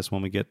more about this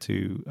when we get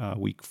to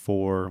week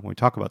 4, when we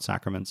talk about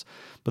sacraments.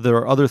 But there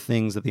are other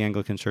things that the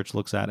Anglican Church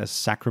looks at as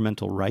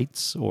sacramental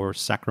rites or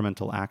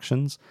sacramental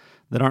actions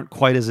that aren't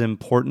quite as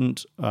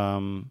important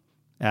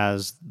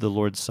as the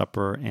Lord's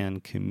Supper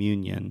and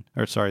communion,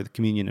 the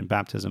communion and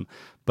baptism,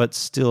 but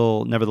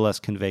still, nevertheless,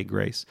 convey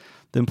grace.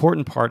 The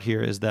important part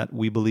here is that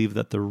we believe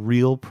that the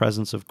real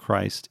presence of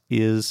Christ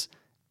is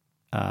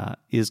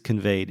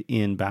conveyed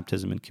in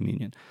baptism and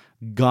communion.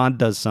 God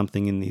does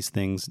something in these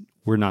things.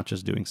 We're not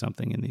just doing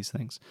something in these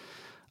things.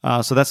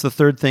 So that's the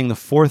third thing. The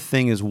fourth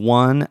thing is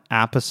one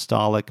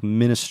apostolic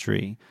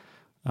ministry.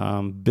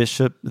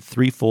 bishop,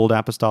 threefold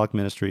apostolic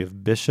ministry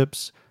of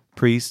bishops,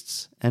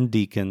 priests, and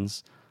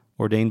deacons,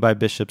 ordained by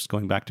bishops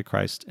going back to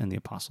Christ and the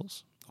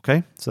apostles.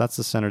 Okay, so that's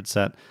the centered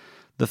set.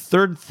 The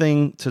third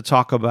thing to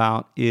talk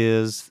about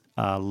is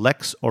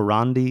lex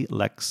orandi,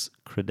 lex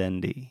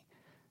credendi,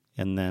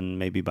 and then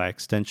maybe by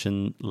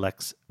extension,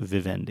 lex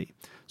vivendi.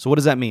 So what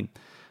does that mean?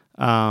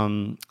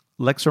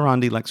 Lex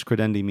orandi, lex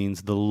credendi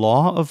means the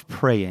law of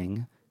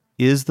praying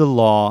is the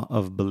law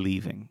of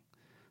believing.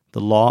 The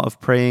law of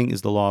praying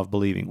is the law of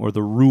believing, or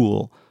the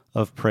rule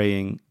of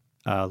praying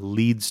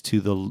leads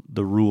to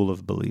the rule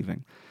of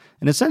believing.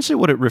 And essentially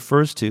what it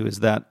refers to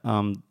is that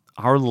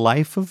our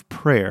life of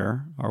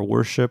prayer, our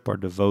worship, our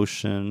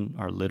devotion,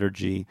 our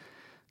liturgy,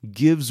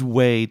 gives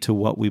way to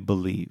what we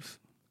believe.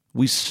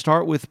 We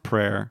start with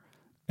prayer,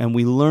 and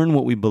we learn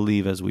what we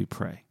believe as we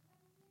pray.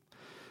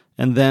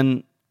 And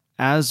then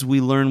as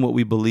we learn what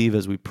we believe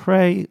as we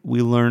pray,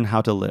 we learn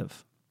how to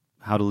live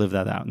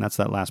that out. And that's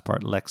that last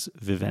part, lex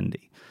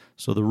vivendi.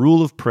 So the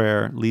rule of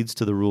prayer leads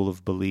to the rule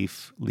of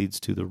belief, leads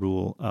to the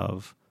rule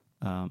of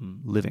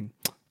living,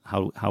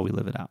 how we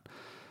live it out.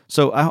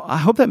 So I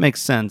hope that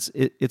makes sense.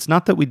 It's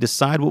not that we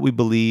decide what we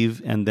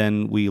believe and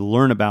then we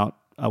learn about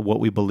what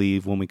we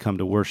believe when we come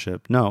to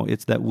worship. No,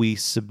 it's that we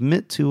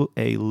submit to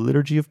a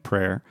liturgy of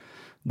prayer.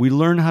 We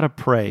learn how to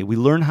pray. We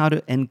learn how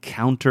to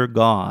encounter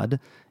God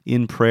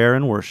in prayer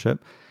and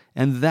worship,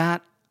 and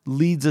that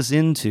leads us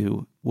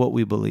into what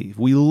we believe.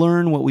 We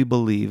learn what we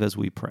believe as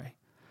we pray.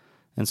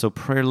 And so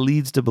prayer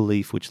leads to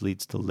belief, which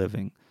leads to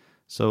living.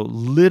 So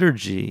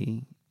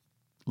liturgy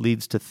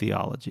leads to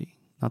theology,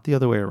 not the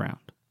other way around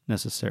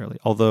necessarily,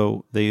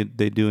 although they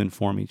do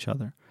inform each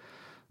other.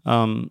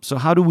 So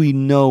how do we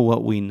know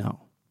what we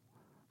know?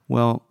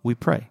 Well, we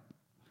pray.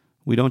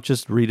 We don't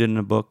just read it in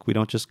a book. We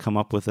don't just come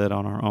up with it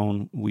on our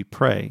own. We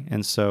pray.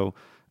 And so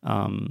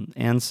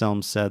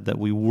Anselm said that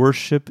we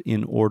worship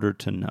in order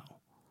to know.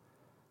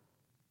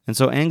 And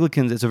so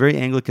Anglicans, it's a very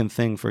Anglican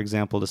thing, for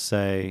example, to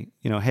say,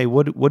 hey,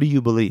 what do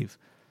you believe?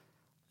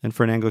 And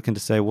for an Anglican to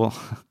say, well,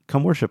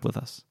 come worship with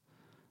us.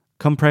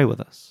 Come pray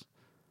with us.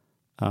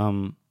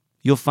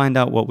 You'll find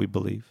out what we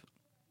believe.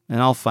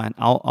 And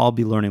I'll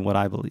be learning what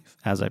I believe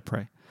as I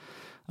pray.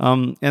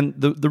 And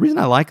the reason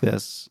I like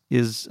this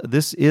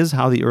is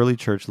how the early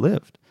church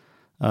lived.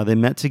 They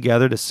met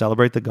together to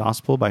celebrate the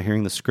gospel by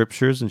hearing the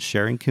scriptures and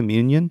sharing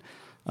communion.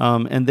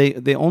 And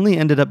they only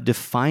ended up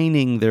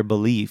defining their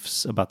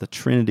beliefs about the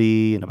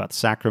Trinity and about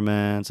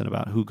sacraments and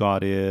about who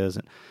God is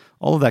and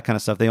all of that kind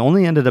of stuff. They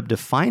only ended up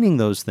defining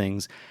those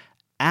things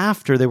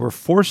after they were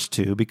forced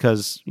to,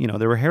 because,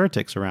 there were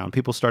heretics around.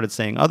 People started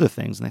saying other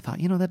things, and they thought,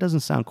 that doesn't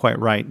sound quite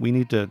right. We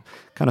need to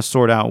kind of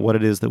sort out what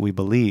it is that we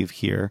believe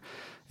here.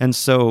 And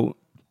so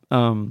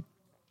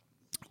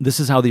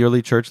this is how the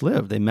early church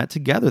lived. They met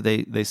together.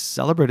 They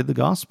celebrated the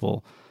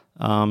gospel.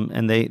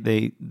 And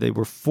they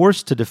were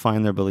forced to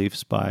define their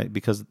beliefs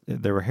because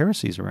there were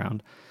heresies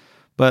around.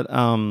 But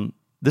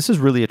this is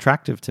really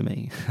attractive to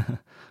me,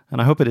 and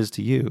I hope it is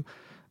to you,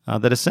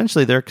 that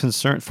essentially they're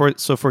concerned.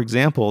 For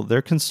example,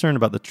 their concern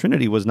about the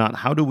Trinity was not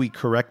how do we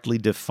correctly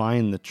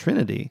define the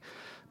Trinity.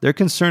 Their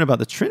concern about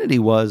the Trinity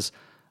was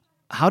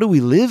how do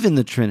we live in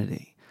the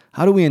Trinity?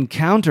 How do we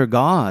encounter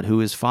God,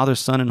 who is Father,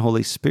 Son, and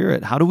Holy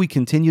Spirit? How do we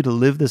continue to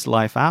live this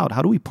life out?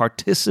 How do we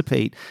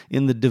participate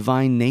in the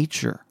divine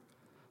nature?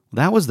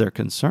 That was their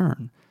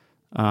concern.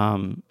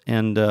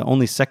 And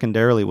only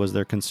secondarily was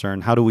their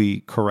concern, how do we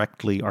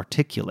correctly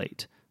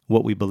articulate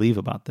what we believe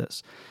about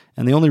this?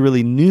 And they only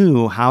really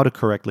knew how to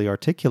correctly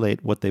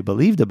articulate what they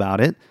believed about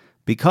it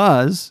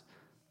because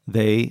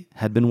they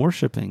had been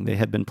worshiping. They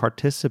had been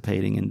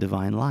participating in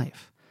divine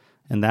life.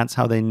 And that's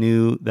how they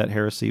knew that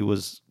heresy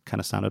was kind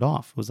of sounded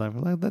off. It was like,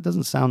 well, that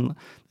doesn't sound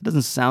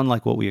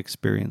like what we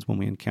experience when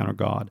we encounter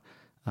God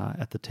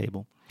at the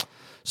table.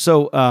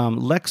 So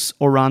lex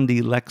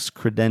orandi, lex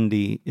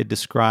credendi, it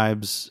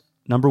describes,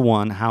 number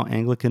one, how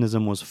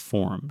Anglicanism was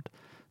formed.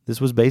 This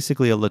was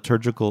basically a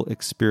liturgical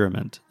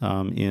experiment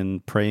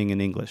in praying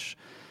in English.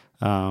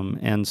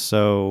 And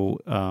so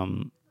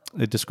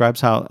it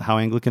describes how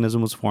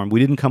Anglicanism was formed. We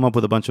didn't come up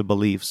with a bunch of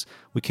beliefs.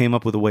 We came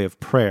up with a way of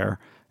prayer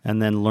and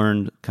then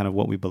learned kind of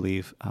what we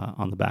believe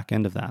on the back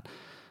end of that.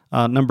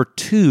 Number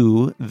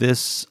two,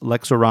 this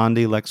lex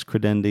orandi, lex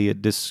credendi,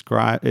 it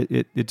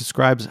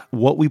describes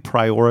what we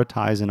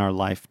prioritize in our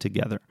life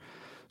together.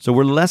 So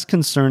we're less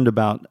concerned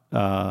about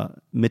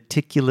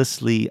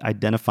meticulously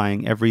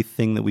identifying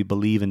everything that we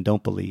believe and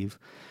don't believe,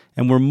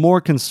 and we're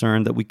more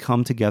concerned that we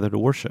come together to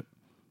worship.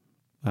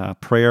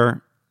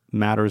 Prayer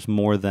matters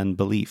more than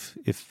belief,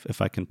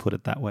 if I can put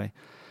it that way.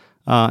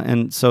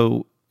 And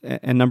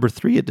number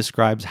three, it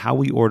describes how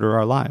we order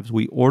our lives.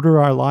 We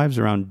order our lives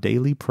around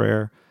daily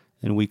prayer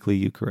and weekly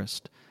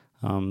Eucharist.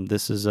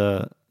 It's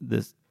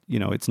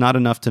not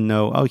enough to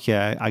know,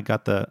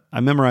 I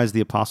memorized the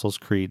Apostles'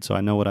 Creed, so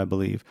I know what I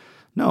believe.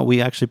 No,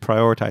 we actually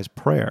prioritize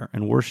prayer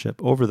and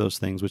worship over those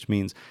things, which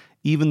means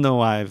even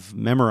though I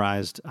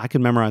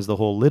can memorize the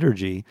whole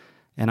liturgy,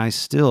 and I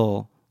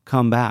still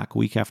come back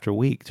week after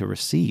week to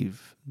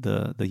receive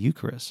the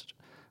Eucharist,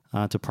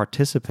 to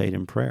participate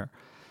in prayer.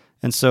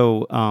 And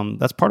so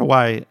that's part of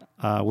why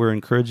we're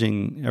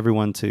encouraging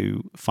everyone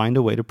to find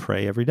a way to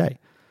pray every day.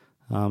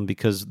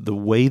 Because the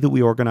way that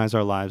we organize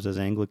our lives as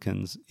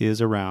Anglicans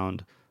is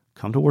around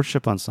come to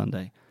worship on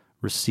Sunday,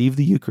 receive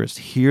the Eucharist,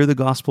 hear the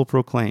gospel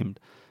proclaimed.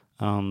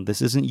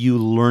 This isn't you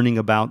learning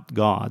about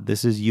God.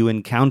 This is you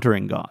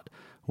encountering God.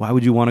 Why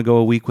would you want to go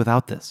a week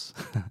without this?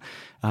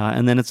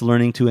 And then it's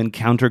learning to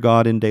encounter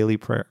God in daily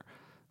prayer.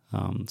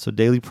 So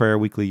daily prayer,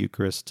 weekly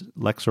Eucharist,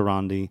 lex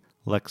orandi,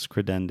 lex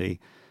credendi.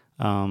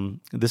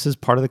 This is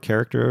part of the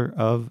character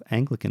of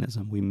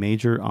Anglicanism. We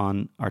major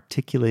on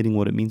articulating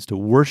what it means to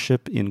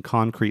worship in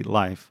concrete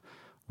life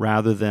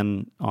rather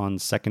than on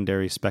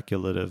secondary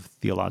speculative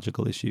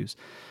theological issues.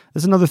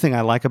 There's another thing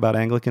I like about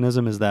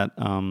Anglicanism is that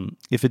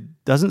if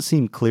it doesn't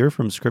seem clear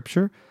from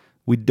Scripture,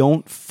 we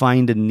don't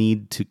find a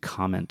need to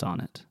comment on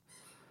it.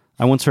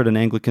 I once heard an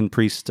Anglican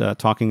priest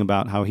talking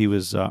about how he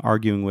was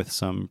arguing with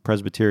some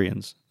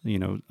Presbyterians.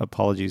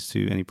 Apologies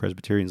to any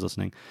Presbyterians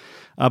listening.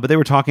 But they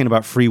were talking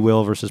about free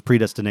will versus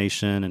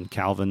predestination and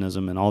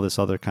Calvinism and all this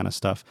other kind of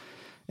stuff.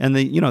 And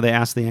they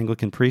asked the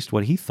Anglican priest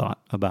what he thought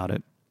about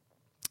it.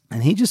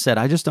 And he just said,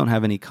 I just don't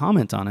have any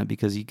comment on it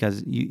because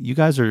you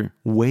guys are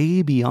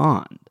way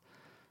beyond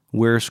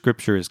where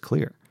Scripture is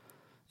clear.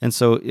 And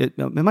so it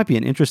might be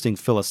an interesting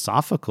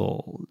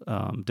philosophical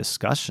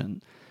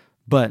discussion,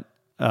 but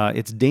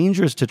it's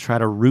dangerous to try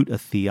to root a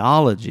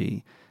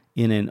theology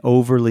in an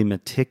overly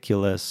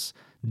meticulous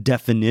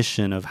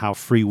definition of how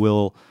free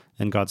will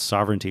and God's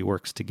sovereignty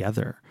works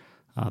together.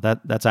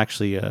 That's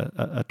actually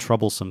a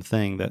troublesome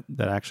thing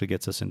that actually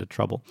gets us into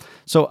trouble.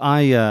 So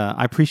I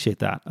appreciate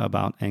that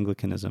about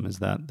Anglicanism, is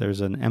that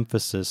there's an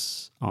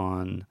emphasis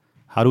on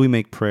how do we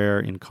make prayer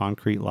in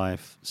concrete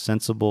life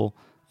sensible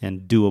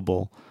and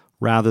doable,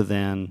 rather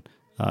than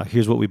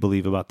here's what we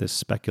believe about this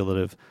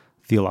speculative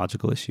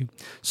theological issue.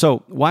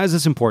 So why is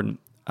this important?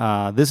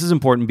 This is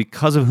important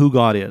because of who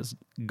God is.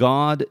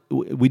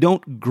 We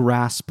don't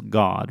grasp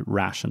God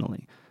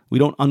rationally. We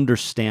don't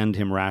understand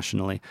him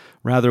rationally.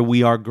 Rather,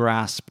 we are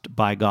grasped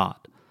by God.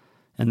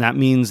 And that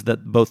means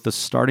that both the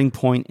starting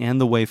point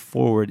and the way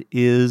forward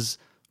is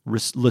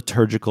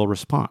liturgical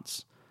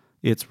response.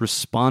 It's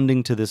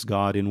responding to this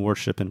God in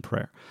worship and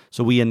prayer.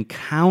 So we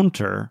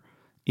encounter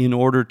in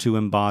order to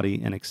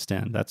embody and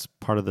extend. That's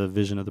part of the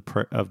vision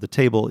of the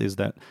table, is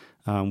that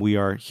we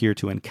are here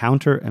to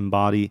encounter,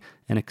 embody,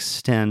 and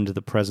extend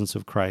the presence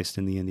of Christ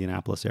in the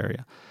Indianapolis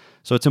area.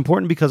 So it's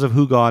important because of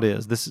who God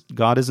is.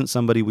 God isn't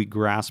somebody we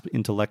grasp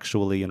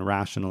intellectually and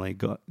rationally.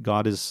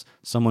 God is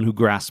someone who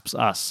grasps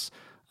us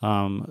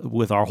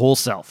with our whole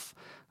self.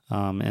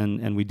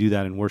 And we do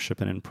that in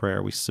worship and in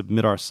prayer. We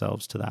submit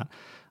ourselves to that.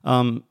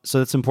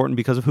 So it's important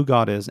because of who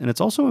God is. And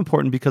it's also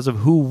important because of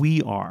who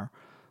we are.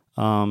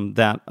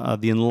 That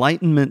the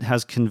Enlightenment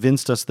has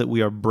convinced us that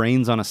we are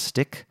brains on a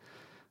stick,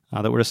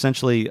 that we're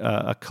essentially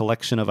a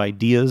collection of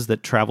ideas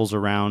that travels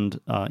around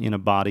in a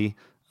body,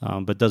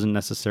 but doesn't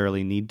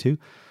necessarily need to.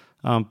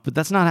 But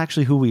that's not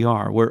actually who we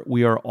are.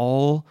 We are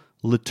all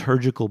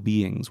liturgical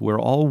beings. We're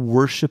all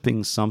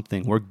worshiping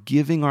something. We're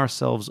giving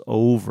ourselves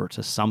over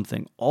to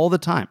something all the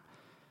time.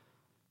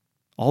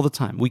 All the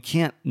time. We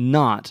can't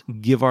not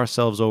give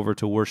ourselves over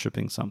to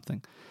worshiping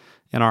something.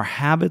 And our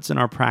habits and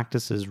our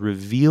practices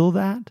reveal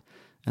that,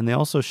 and they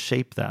also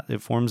shape that.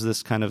 It forms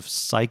this kind of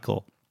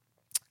cycle,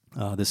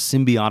 this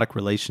symbiotic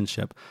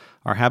relationship.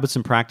 Our habits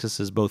and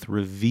practices both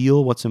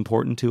reveal what's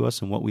important to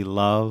us and what we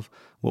love,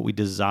 what we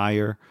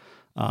desire,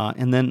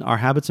 and then our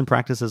habits and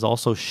practices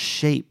also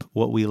shape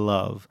what we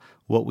love,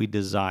 what we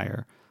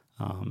desire,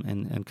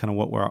 and kind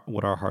of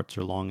what our hearts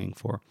are longing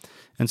for.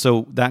 And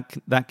so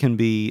that can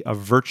be a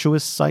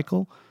virtuous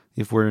cycle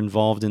if we're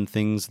involved in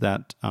things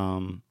that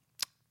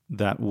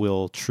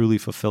will truly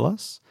fulfill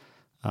us,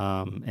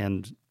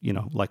 and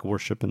like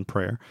worship and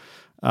prayer,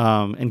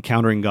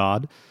 encountering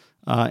God.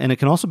 And it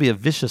can also be a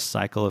vicious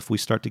cycle if we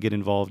start to get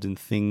involved in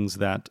things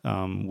that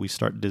we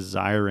start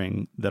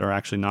desiring that are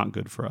actually not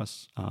good for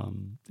us.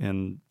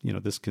 And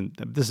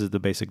this is the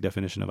basic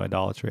definition of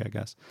idolatry, I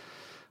guess.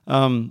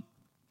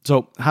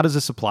 So how does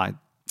this apply?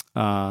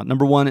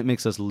 Number one, it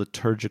makes us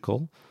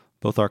liturgical,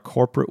 both our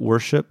corporate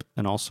worship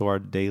and also our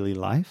daily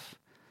life.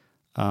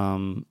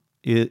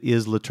 It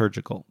is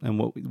liturgical, and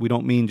what we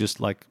don't mean just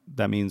like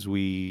that means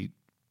we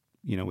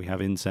have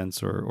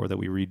incense or that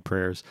we read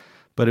prayers.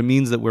 But it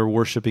means that we're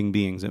worshiping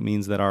beings. It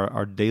means that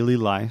our daily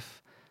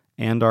life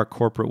and our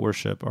corporate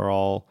worship are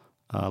all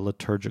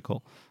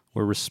liturgical.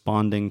 We're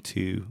responding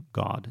to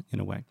God in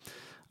a way.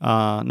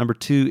 Number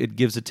two, it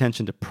gives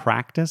attention to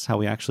practice, how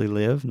we actually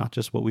live, not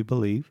just what we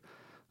believe.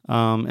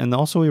 And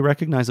also we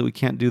recognize that we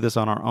can't do this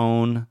on our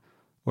own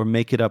or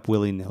make it up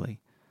willy-nilly.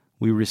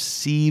 We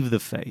receive the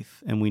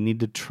faith, and we need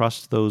to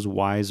trust those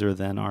wiser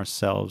than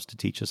ourselves to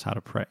teach us how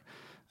to pray.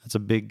 That's a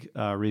big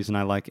reason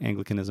I like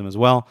Anglicanism as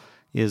well,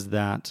 is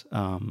that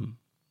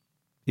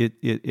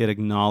it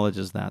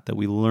acknowledges that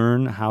we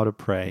learn how to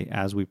pray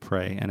as we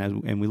pray,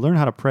 and we learn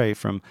how to pray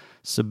from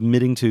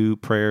submitting to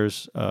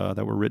prayers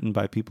that were written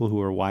by people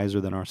who are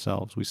wiser than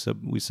ourselves.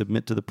 We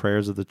submit to the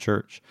prayers of the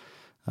church.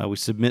 We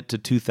submit to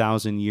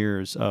 2,000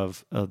 years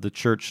of the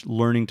church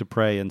learning to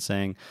pray and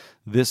saying,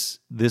 this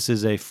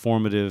is a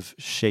formative,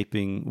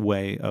 shaping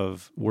way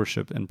of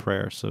worship and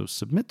prayer. So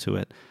submit to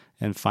it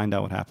and find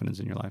out what happens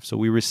in your life. So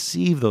we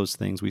receive those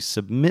things. We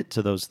submit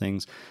to those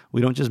things.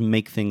 We don't just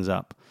make things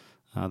up.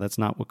 That's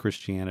not what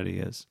Christianity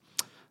is,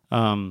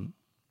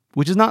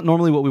 which is not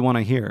normally what we want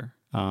to hear.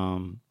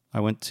 I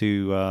went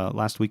to,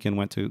 last weekend,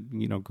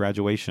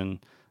 graduation,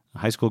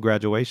 high school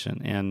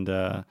graduation, and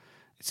it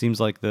seems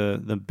like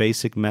the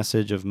basic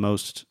message of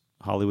most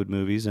Hollywood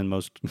movies and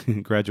most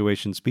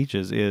graduation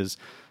speeches is,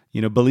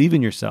 believe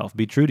in yourself,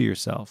 be true to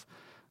yourself.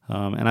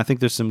 And I think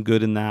there's some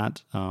good in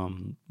that.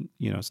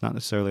 It's not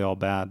necessarily all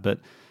bad, but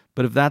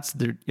if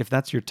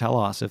that's your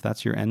telos, if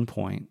that's your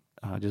endpoint,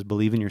 just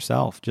believe in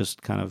yourself.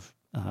 Just kind of,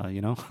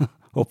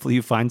 hopefully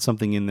you find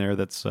something in there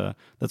that's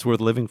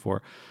worth living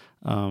for.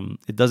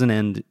 It doesn't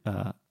end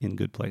in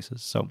good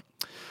places.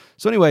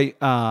 So anyway,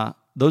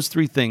 those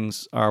three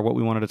things are what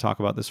we wanted to talk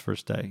about this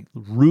first day.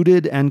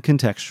 Rooted and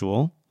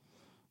contextual.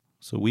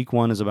 So week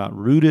one is about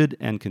rooted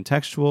and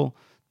contextual.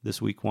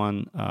 This week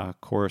one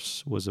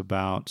course was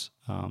about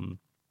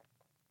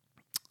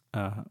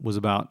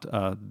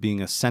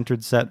being a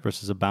centered set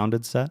versus a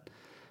bounded set,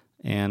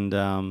 and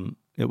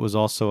it was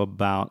also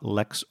about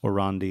lex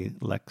orandi,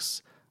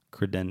 lex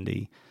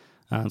credendi.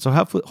 So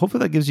hopefully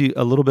that gives you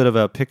a little bit of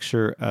a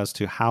picture as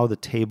to how the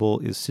table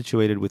is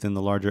situated within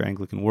the larger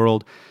Anglican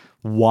world,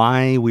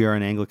 why we are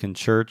an Anglican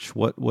church,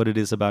 what it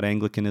is about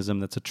Anglicanism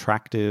that's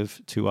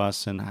attractive to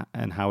us,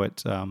 and how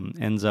it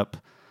ends up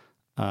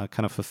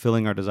kind of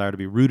fulfilling our desire to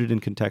be rooted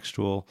and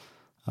contextual,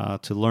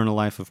 to learn a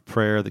life of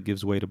prayer that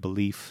gives way to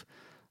belief,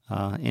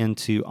 and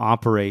to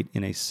operate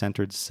in a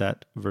centered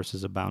set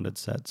versus a bounded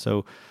set.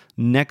 So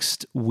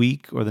next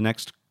week, or the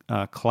next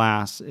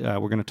class, we're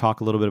going to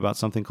talk a little bit about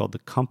something called the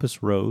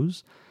Compass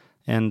Rose,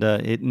 and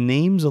it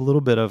names a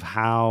little bit of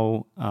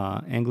how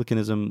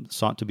Anglicanism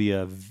sought to be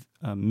a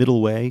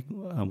middle way,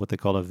 what they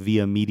call a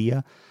via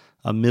media,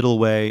 a middle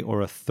way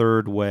or a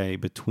third way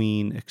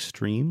between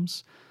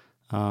extremes,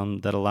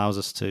 that allows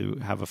us to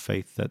have a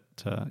faith that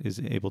is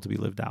able to be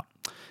lived out.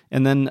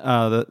 And then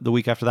the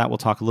week after that, we'll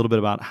talk a little bit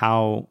about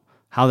how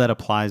that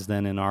applies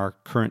then in our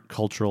current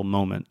cultural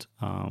moment.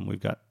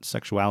 We've got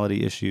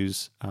sexuality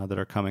issues that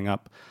are coming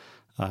up,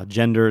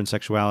 gender and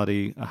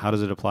sexuality. How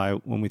does it apply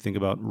when we think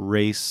about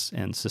race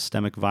and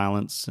systemic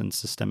violence and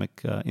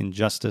systemic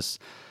injustice?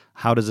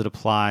 How does it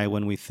apply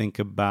when we think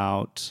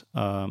about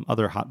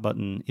other hot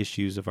button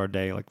issues of our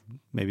day, like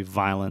maybe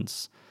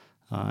violence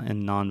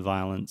and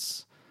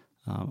nonviolence?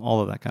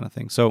 All of that kind of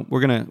thing. So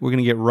we're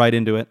gonna get right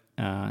into it,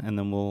 and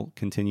then we'll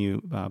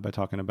continue by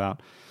talking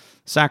about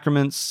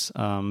sacraments,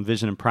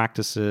 vision and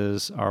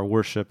practices, our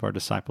worship, our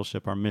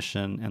discipleship, our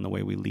mission, and the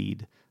way we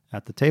lead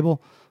at the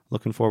table.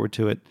 Looking forward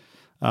to it.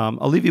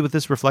 I'll leave you with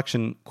this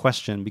reflection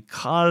question,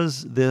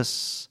 because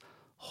this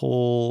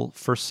whole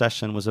first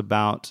session was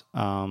about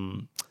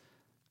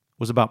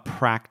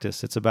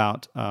practice. It's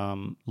about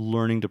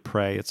learning to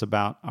pray. It's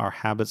about our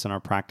habits and our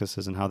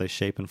practices and how they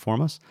shape and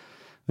form us.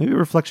 Maybe a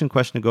reflection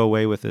question to go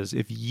away with is,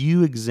 if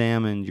you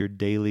examined your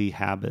daily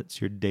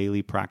habits, your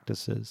daily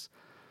practices,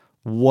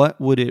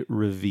 what would it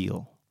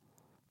reveal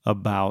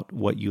about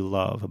what you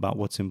love, about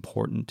what's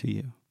important to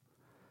you?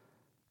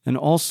 And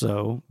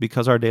also,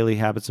 because our daily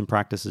habits and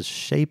practices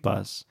shape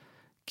us,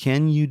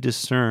 can you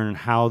discern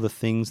how the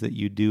things that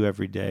you do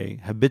every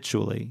day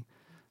habitually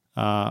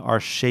are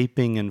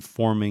shaping and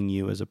forming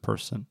you as a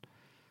person?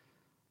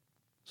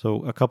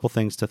 So a couple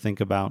things to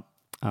think about.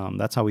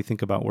 That's how we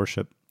think about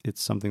worship.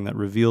 It's something that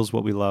reveals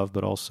what we love,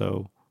 but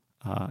also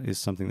is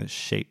something that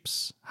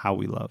shapes how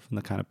we love and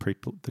the kind of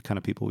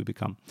people we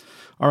become.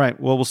 All right.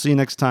 Well, we'll see you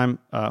next time.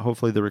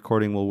 Hopefully the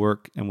recording will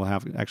work, and we'll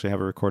actually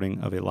have a recording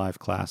of a live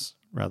class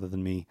rather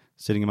than me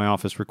sitting in my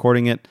office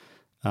recording it.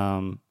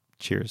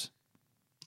 Cheers.